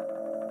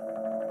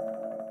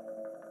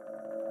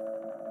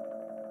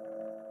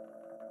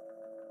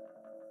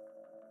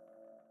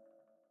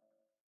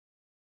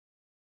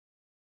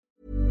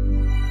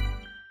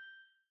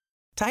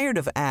 Tired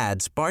of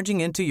ads barging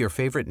into your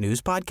favorite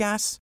news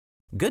podcasts?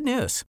 Good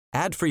news.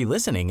 Ad-free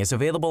listening is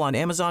available on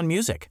Amazon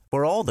Music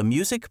for all the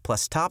music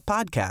plus top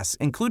podcasts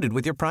included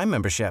with your Prime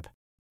membership.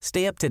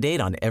 Stay up to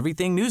date on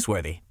everything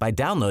newsworthy by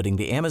downloading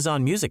the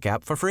Amazon Music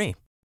app for free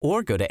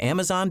or go to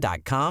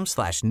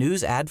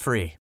amazon.com/news ad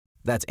free.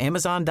 That's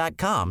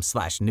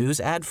amazon.com/news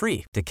ad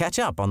free to catch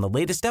up on the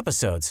latest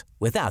episodes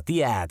without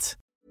the ads.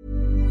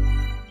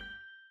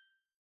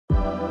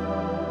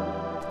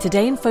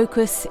 Today in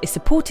Focus is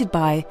supported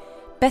by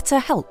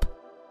BetterHelp.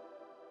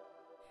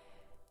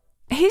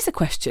 Here's a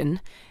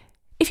question.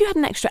 If you had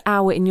an extra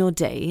hour in your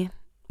day,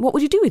 what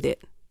would you do with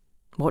it?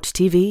 Watch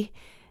TV?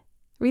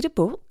 Read a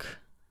book?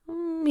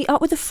 Meet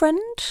up with a friend?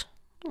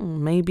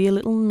 Maybe a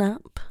little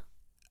nap?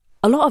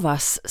 A lot of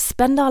us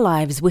spend our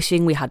lives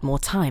wishing we had more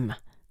time.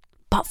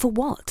 But for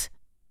what?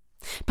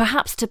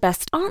 Perhaps to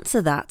best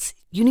answer that,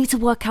 you need to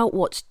work out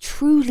what's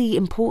truly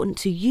important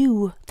to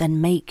you,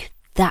 then make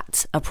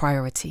that a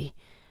priority.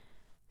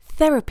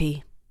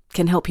 Therapy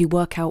can help you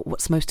work out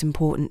what's most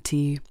important to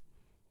you.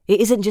 It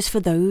isn't just for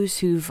those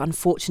who've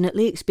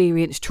unfortunately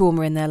experienced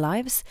trauma in their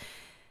lives.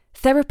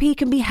 Therapy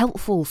can be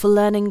helpful for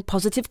learning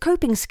positive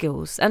coping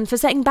skills and for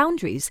setting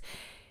boundaries.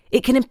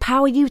 It can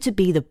empower you to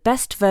be the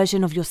best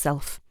version of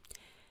yourself.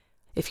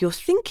 If you're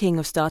thinking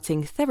of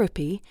starting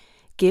therapy,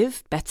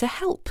 give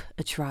BetterHelp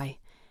a try.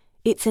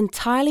 It's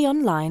entirely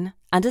online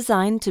and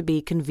designed to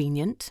be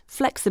convenient,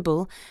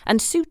 flexible,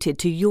 and suited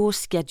to your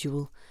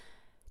schedule.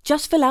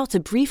 Just fill out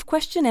a brief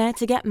questionnaire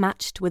to get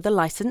matched with a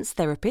licensed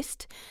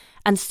therapist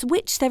and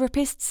switch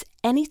therapists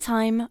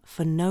anytime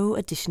for no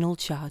additional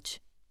charge.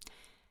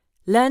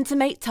 Learn to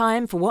make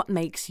time for what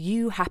makes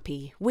you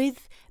happy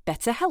with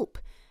BetterHelp.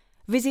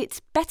 Visit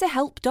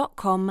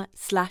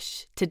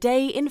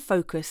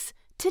betterhelp.com/todayinfocus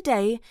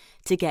today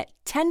to get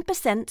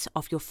 10%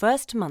 off your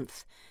first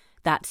month.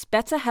 That's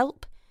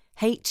BetterHelp,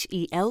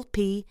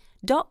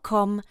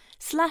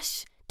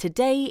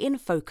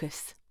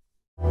 HELP.com/todayinfocus.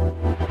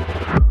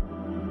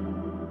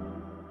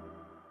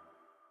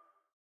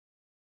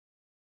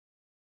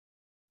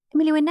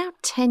 Amelia, we're now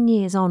 10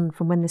 years on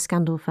from when the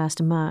scandal first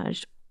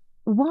emerged.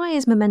 Why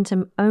is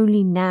momentum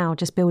only now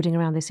just building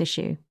around this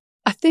issue?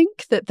 I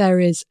think that there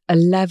is a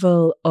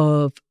level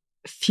of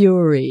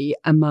fury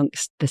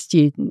amongst the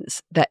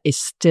students that is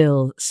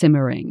still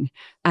simmering.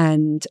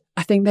 And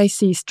I think they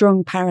see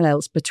strong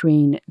parallels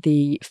between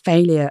the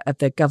failure of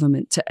the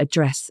government to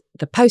address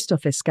the post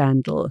office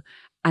scandal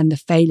and the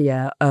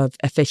failure of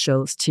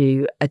officials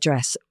to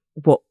address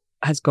what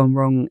has gone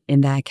wrong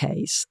in their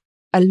case.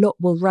 A lot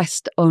will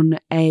rest on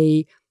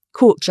a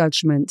court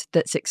judgment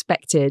that's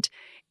expected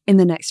in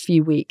the next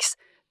few weeks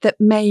that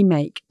may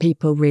make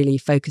people really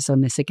focus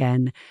on this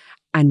again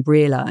and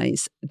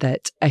realise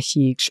that a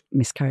huge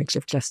miscarriage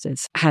of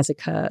justice has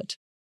occurred.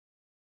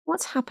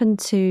 What's happened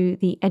to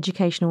the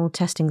Educational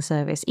Testing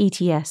Service,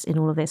 ETS, in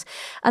all of this?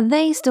 Are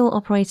they still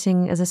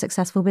operating as a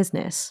successful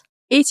business?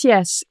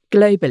 ETS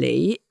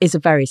globally is a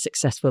very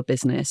successful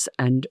business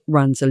and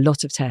runs a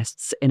lot of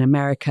tests in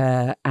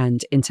America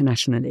and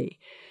internationally.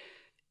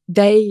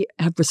 They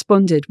have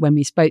responded when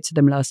we spoke to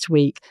them last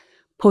week,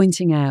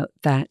 pointing out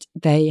that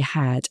they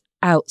had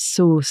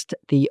outsourced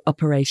the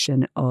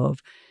operation of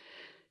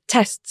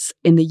tests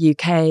in the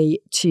UK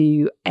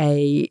to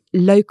a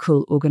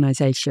local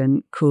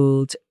organisation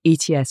called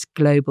ETS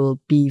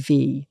Global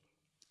BV.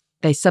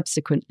 They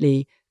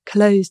subsequently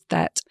closed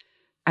that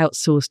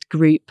outsourced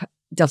group,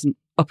 doesn't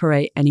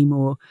operate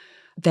anymore.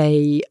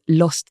 They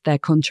lost their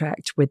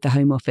contract with the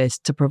Home Office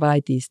to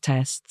provide these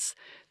tests.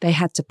 They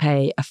had to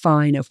pay a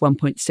fine of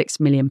 £1.6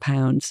 million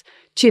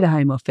to the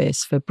Home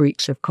Office for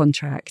breach of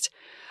contract.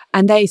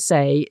 And they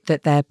say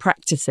that their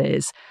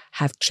practices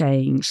have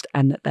changed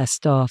and that their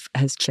staff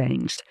has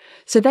changed.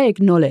 So they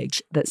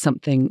acknowledge that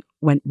something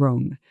went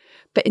wrong.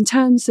 But in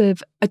terms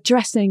of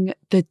addressing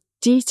the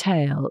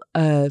detail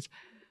of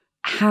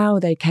how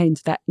they came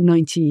to that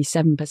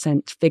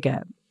 97%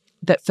 figure,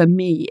 that for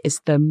me is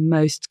the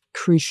most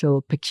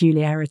crucial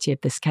peculiarity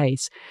of this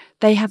case,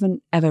 they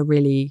haven't ever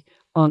really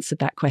answered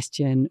that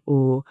question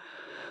or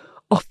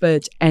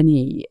offered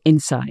any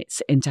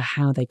insights into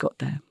how they got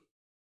there.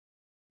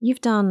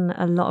 You've done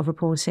a lot of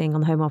reporting on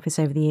the Home Office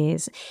over the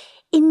years.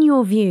 In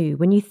your view,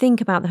 when you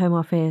think about the Home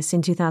Office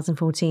in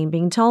 2014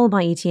 being told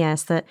by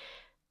ETS that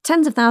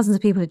tens of thousands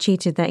of people had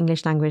cheated their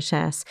English language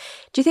tests,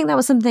 do you think that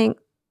was something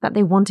that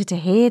they wanted to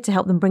hear to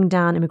help them bring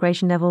down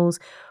immigration levels?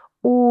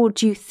 Or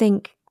do you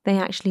think they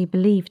actually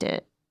believed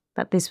it,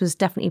 that this was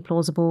definitely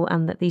plausible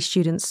and that these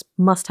students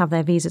must have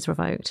their visas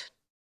revoked?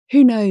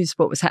 Who knows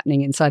what was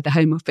happening inside the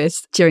Home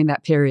Office during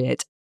that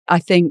period? I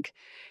think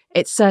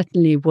it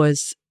certainly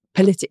was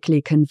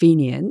politically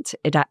convenient.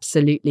 It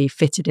absolutely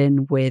fitted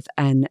in with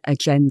an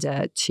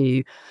agenda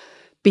to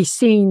be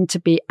seen to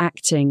be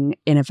acting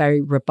in a very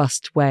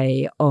robust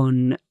way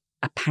on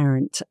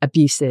apparent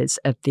abuses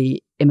of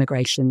the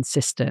immigration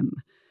system.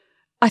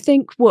 I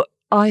think what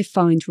I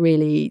find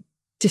really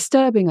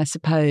disturbing, I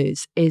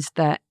suppose, is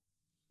that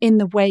in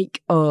the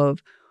wake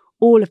of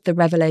all of the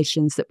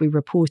revelations that we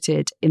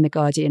reported in The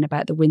Guardian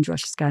about the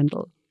Windrush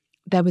scandal,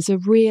 there was a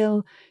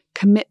real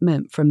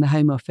commitment from the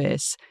Home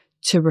Office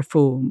to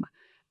reform.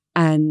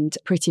 And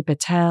Priti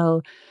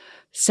Patel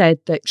said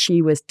that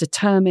she was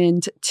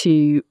determined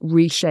to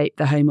reshape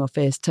the Home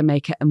Office to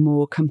make it a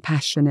more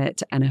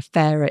compassionate and a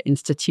fairer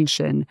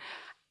institution.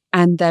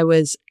 And there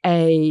was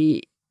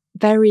a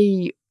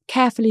very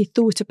carefully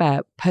thought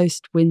about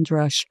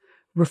post-Windrush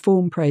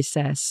reform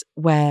process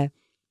where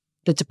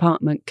the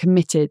department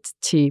committed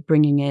to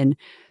bringing in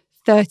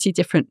 30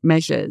 different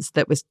measures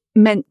that was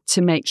meant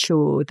to make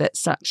sure that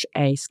such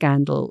a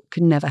scandal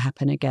could never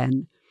happen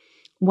again.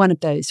 One of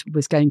those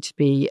was going to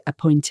be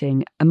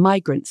appointing a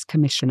migrants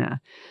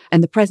commissioner,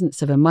 and the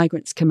presence of a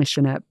migrants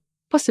commissioner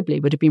possibly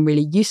would have been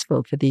really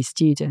useful for these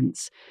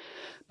students.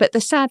 But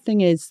the sad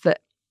thing is that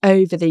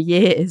over the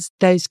years,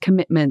 those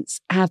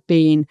commitments have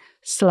been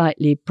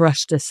slightly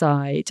brushed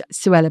aside.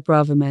 Suella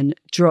Braverman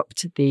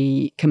dropped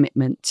the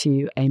commitment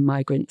to a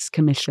migrants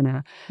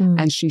commissioner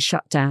and she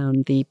shut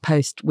down the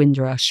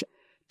post-Windrush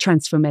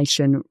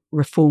transformation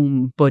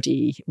reform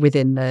body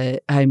within the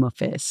Home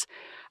Office.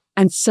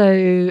 And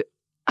so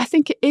I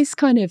think it is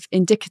kind of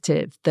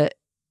indicative that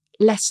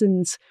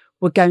lessons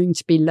were going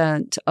to be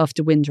learnt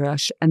after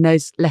Windrush, and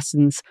those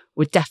lessons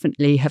would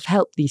definitely have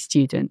helped these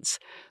students.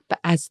 But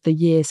as the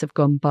years have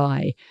gone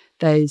by,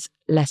 those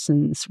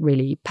lessons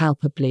really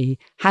palpably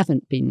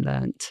haven't been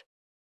learnt.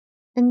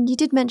 And you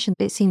did mention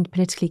that it seemed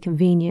politically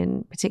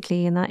convenient,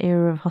 particularly in that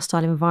era of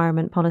hostile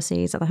environment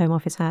policies that the Home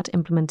Office had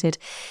implemented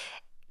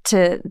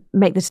to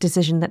make this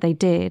decision that they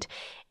did.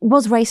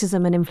 Was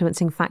racism an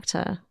influencing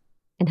factor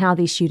in how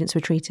these students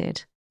were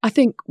treated? I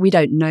think we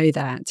don't know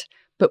that.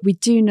 But we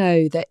do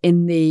know that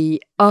in the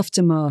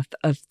aftermath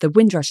of the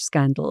Windrush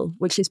scandal,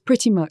 which is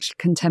pretty much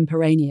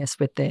contemporaneous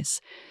with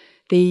this,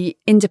 the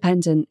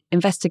independent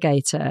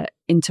investigator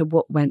into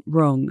what went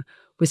wrong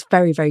was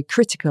very, very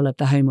critical of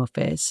the Home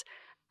Office.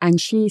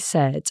 And she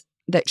said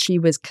that she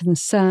was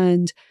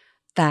concerned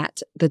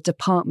that the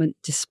department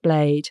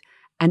displayed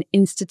an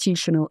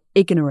institutional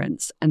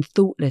ignorance and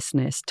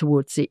thoughtlessness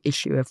towards the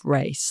issue of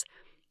race,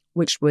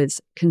 which was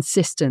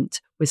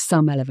consistent with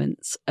some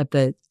elements of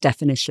the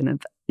definition of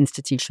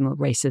institutional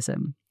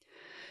racism.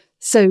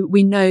 So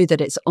we know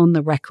that it's on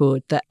the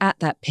record that at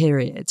that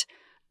period,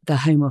 the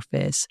Home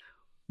Office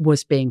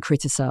was being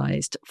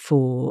criticised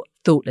for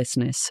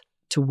thoughtlessness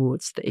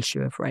towards the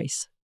issue of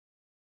race.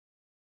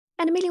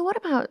 And Amelia, what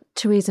about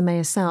Theresa May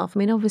herself? I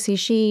mean, obviously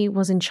she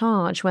was in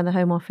charge when the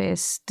Home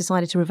Office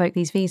decided to revoke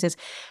these visas.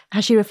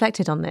 Has she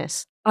reflected on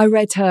this? I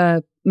read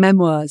her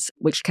memoirs,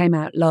 which came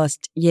out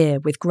last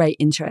year, with great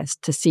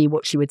interest to see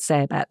what she would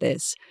say about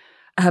this.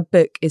 Her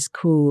book is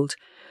called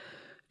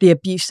The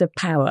Abuse of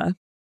Power.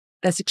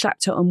 There's a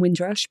chapter on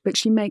Windrush, but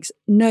she makes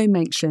no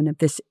mention of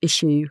this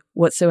issue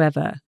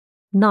whatsoever.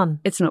 None.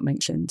 It's not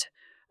mentioned.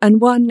 And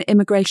one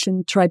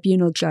immigration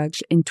tribunal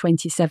judge in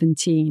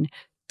 2017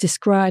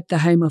 described the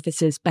Home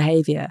Office's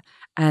behaviour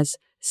as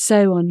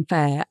so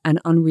unfair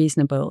and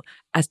unreasonable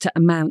as to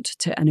amount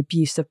to an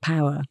abuse of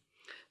power.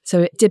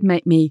 So it did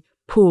make me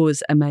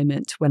pause a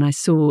moment when I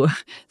saw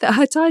that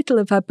her title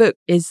of her book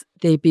is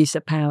The Abuse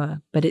of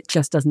Power, but it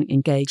just doesn't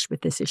engage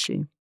with this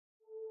issue.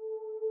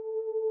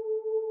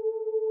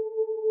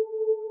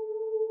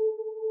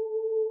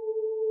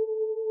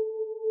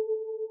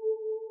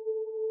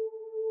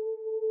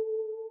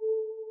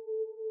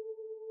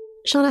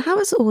 Shana, how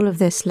has all of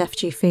this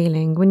left you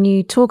feeling when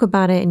you talk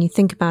about it and you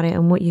think about it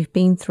and what you've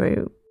been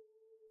through?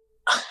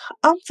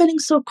 I'm feeling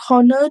so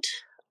cornered.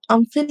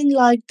 I'm feeling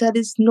like there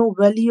is no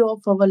value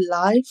of our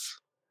life.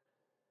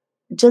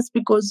 Just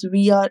because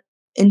we are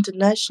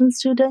international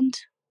student,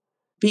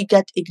 we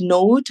get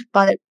ignored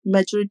by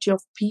majority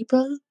of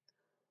people.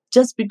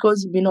 Just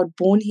because we're not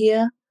born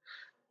here.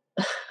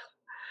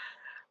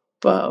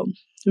 But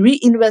we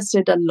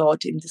invested a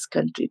lot in this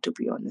country, to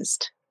be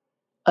honest.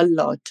 A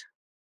lot.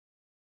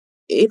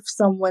 If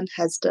someone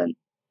has done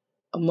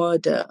a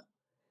murder,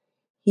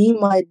 he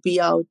might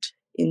be out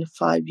in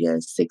 5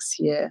 years, 6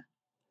 years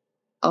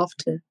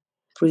after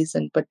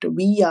prison. But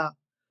we are,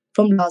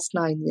 from last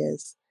 9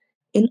 years,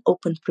 in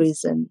open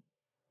prison,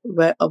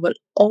 where our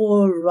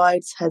all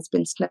rights has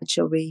been snatched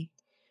away.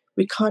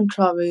 We can't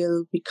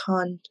travel, we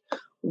can't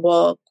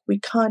work, we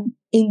can't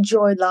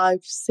enjoy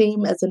life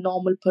same as a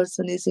normal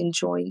person is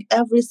enjoying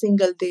every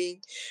single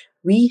day.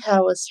 We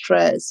have a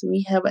stress,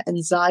 we have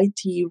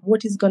anxiety,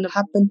 what is going to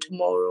happen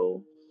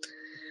tomorrow?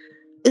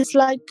 It's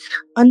like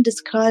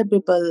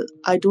undescribable.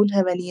 I don't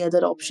have any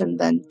other option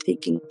than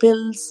taking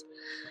pills,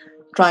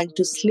 trying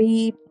to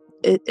sleep.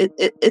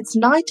 It's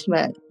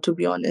nightmare, to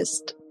be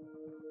honest.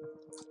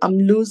 I'm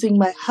losing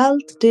my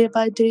health day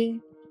by day.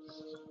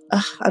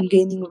 I'm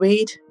gaining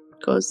weight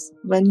because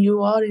when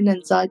you are in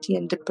anxiety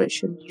and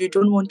depression, you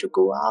don't want to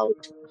go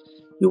out.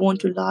 You want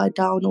to lie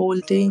down all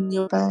day in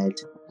your bed.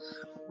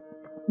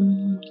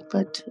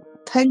 But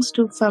thanks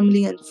to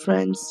family and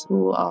friends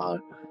who are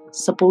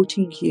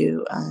supporting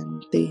you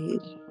and they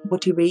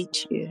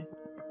motivate you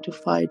to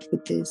fight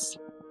with this.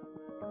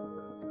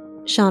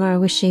 Shana, I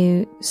wish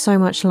you so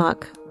much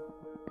luck.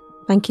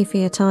 Thank you for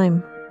your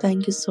time.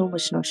 Thank you so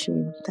much,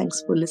 Nosheen.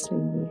 Thanks for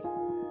listening to me.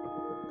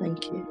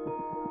 Thank you.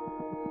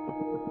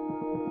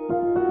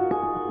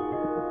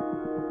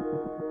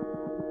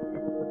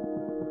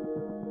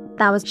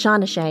 That was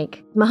Shana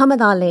Sheikh,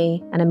 Muhammad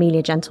Ali and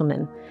Amelia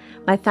Gentleman.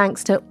 My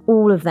thanks to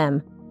all of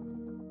them.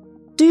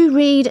 Do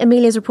read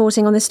Amelia's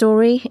reporting on this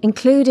story,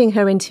 including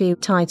her interview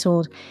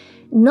titled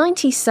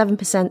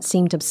 97%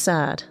 Seemed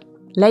Absurd.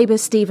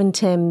 Labour's Stephen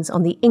Timms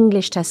on the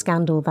English test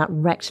scandal that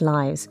wrecked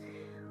lives.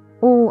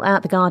 All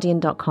at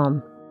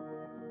theguardian.com.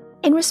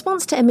 In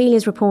response to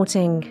Amelia's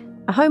reporting,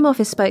 a Home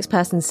Office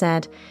spokesperson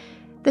said,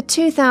 the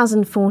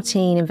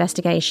 2014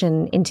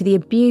 investigation into the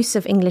abuse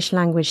of English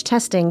language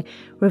testing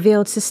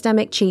revealed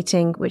systemic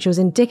cheating which was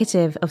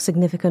indicative of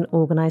significant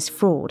organised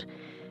fraud.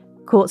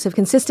 Courts have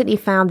consistently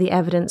found the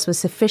evidence was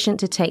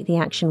sufficient to take the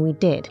action we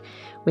did.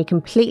 We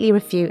completely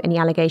refute any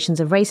allegations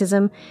of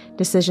racism.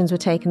 Decisions were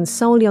taken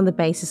solely on the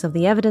basis of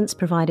the evidence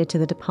provided to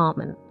the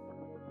department.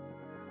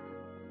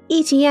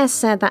 ETS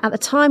said that at the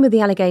time of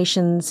the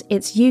allegations,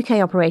 its UK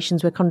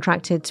operations were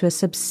contracted to a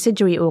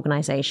subsidiary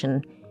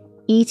organisation,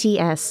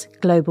 ETS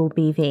Global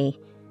BV.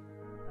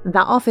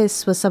 That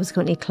office was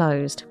subsequently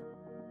closed.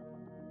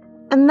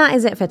 And that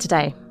is it for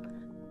today.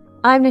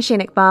 I'm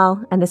Nosheen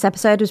Iqbal, and this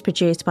episode was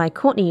produced by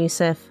Courtney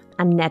Youssef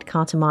and Ned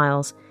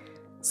Carter-Miles.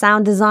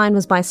 Sound design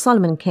was by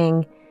Solomon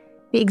King.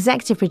 The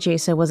executive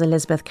producer was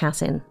Elizabeth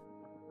Cassin.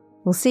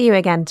 We'll see you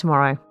again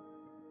tomorrow.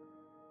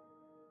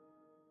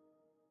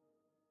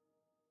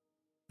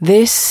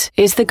 This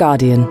is The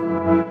Guardian.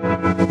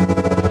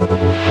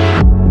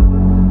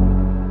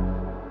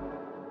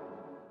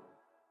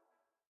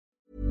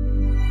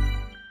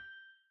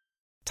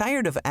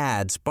 Tired of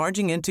ads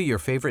barging into your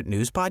favorite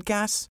news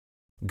podcasts?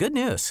 Good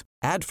news.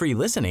 Ad-free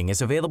listening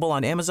is available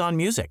on Amazon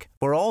Music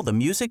for all the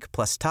music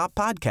plus top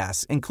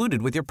podcasts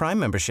included with your Prime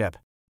membership.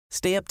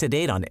 Stay up to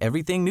date on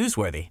everything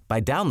newsworthy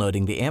by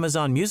downloading the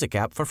Amazon Music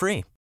app for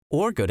free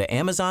or go to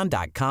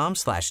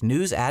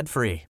amazon.com/news ad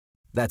free.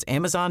 That's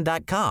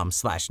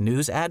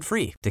amazon.com/news ad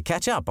free to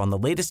catch up on the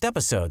latest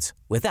episodes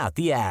without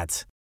the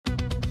ads.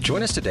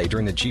 Join us today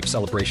during the Jeep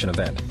Celebration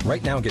event.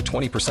 Right now, get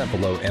 20%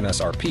 below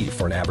MSRP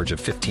for an average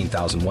of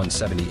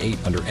 $15,178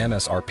 under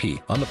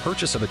MSRP on the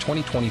purchase of a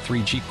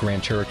 2023 Jeep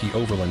Grand Cherokee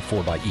Overland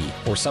 4xE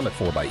or Summit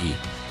 4xE.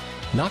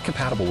 Not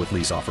compatible with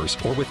lease offers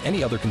or with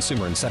any other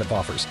consumer incentive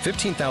offers.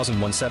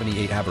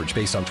 $15,178 average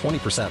based on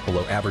 20%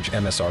 below average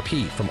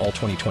MSRP from all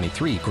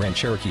 2023 Grand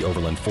Cherokee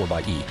Overland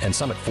 4xE and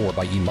Summit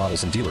 4xE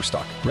models in dealer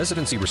stock.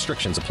 Residency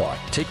restrictions apply.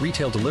 Take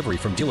retail delivery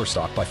from dealer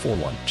stock by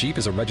 4/1. Jeep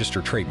is a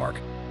registered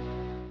trademark.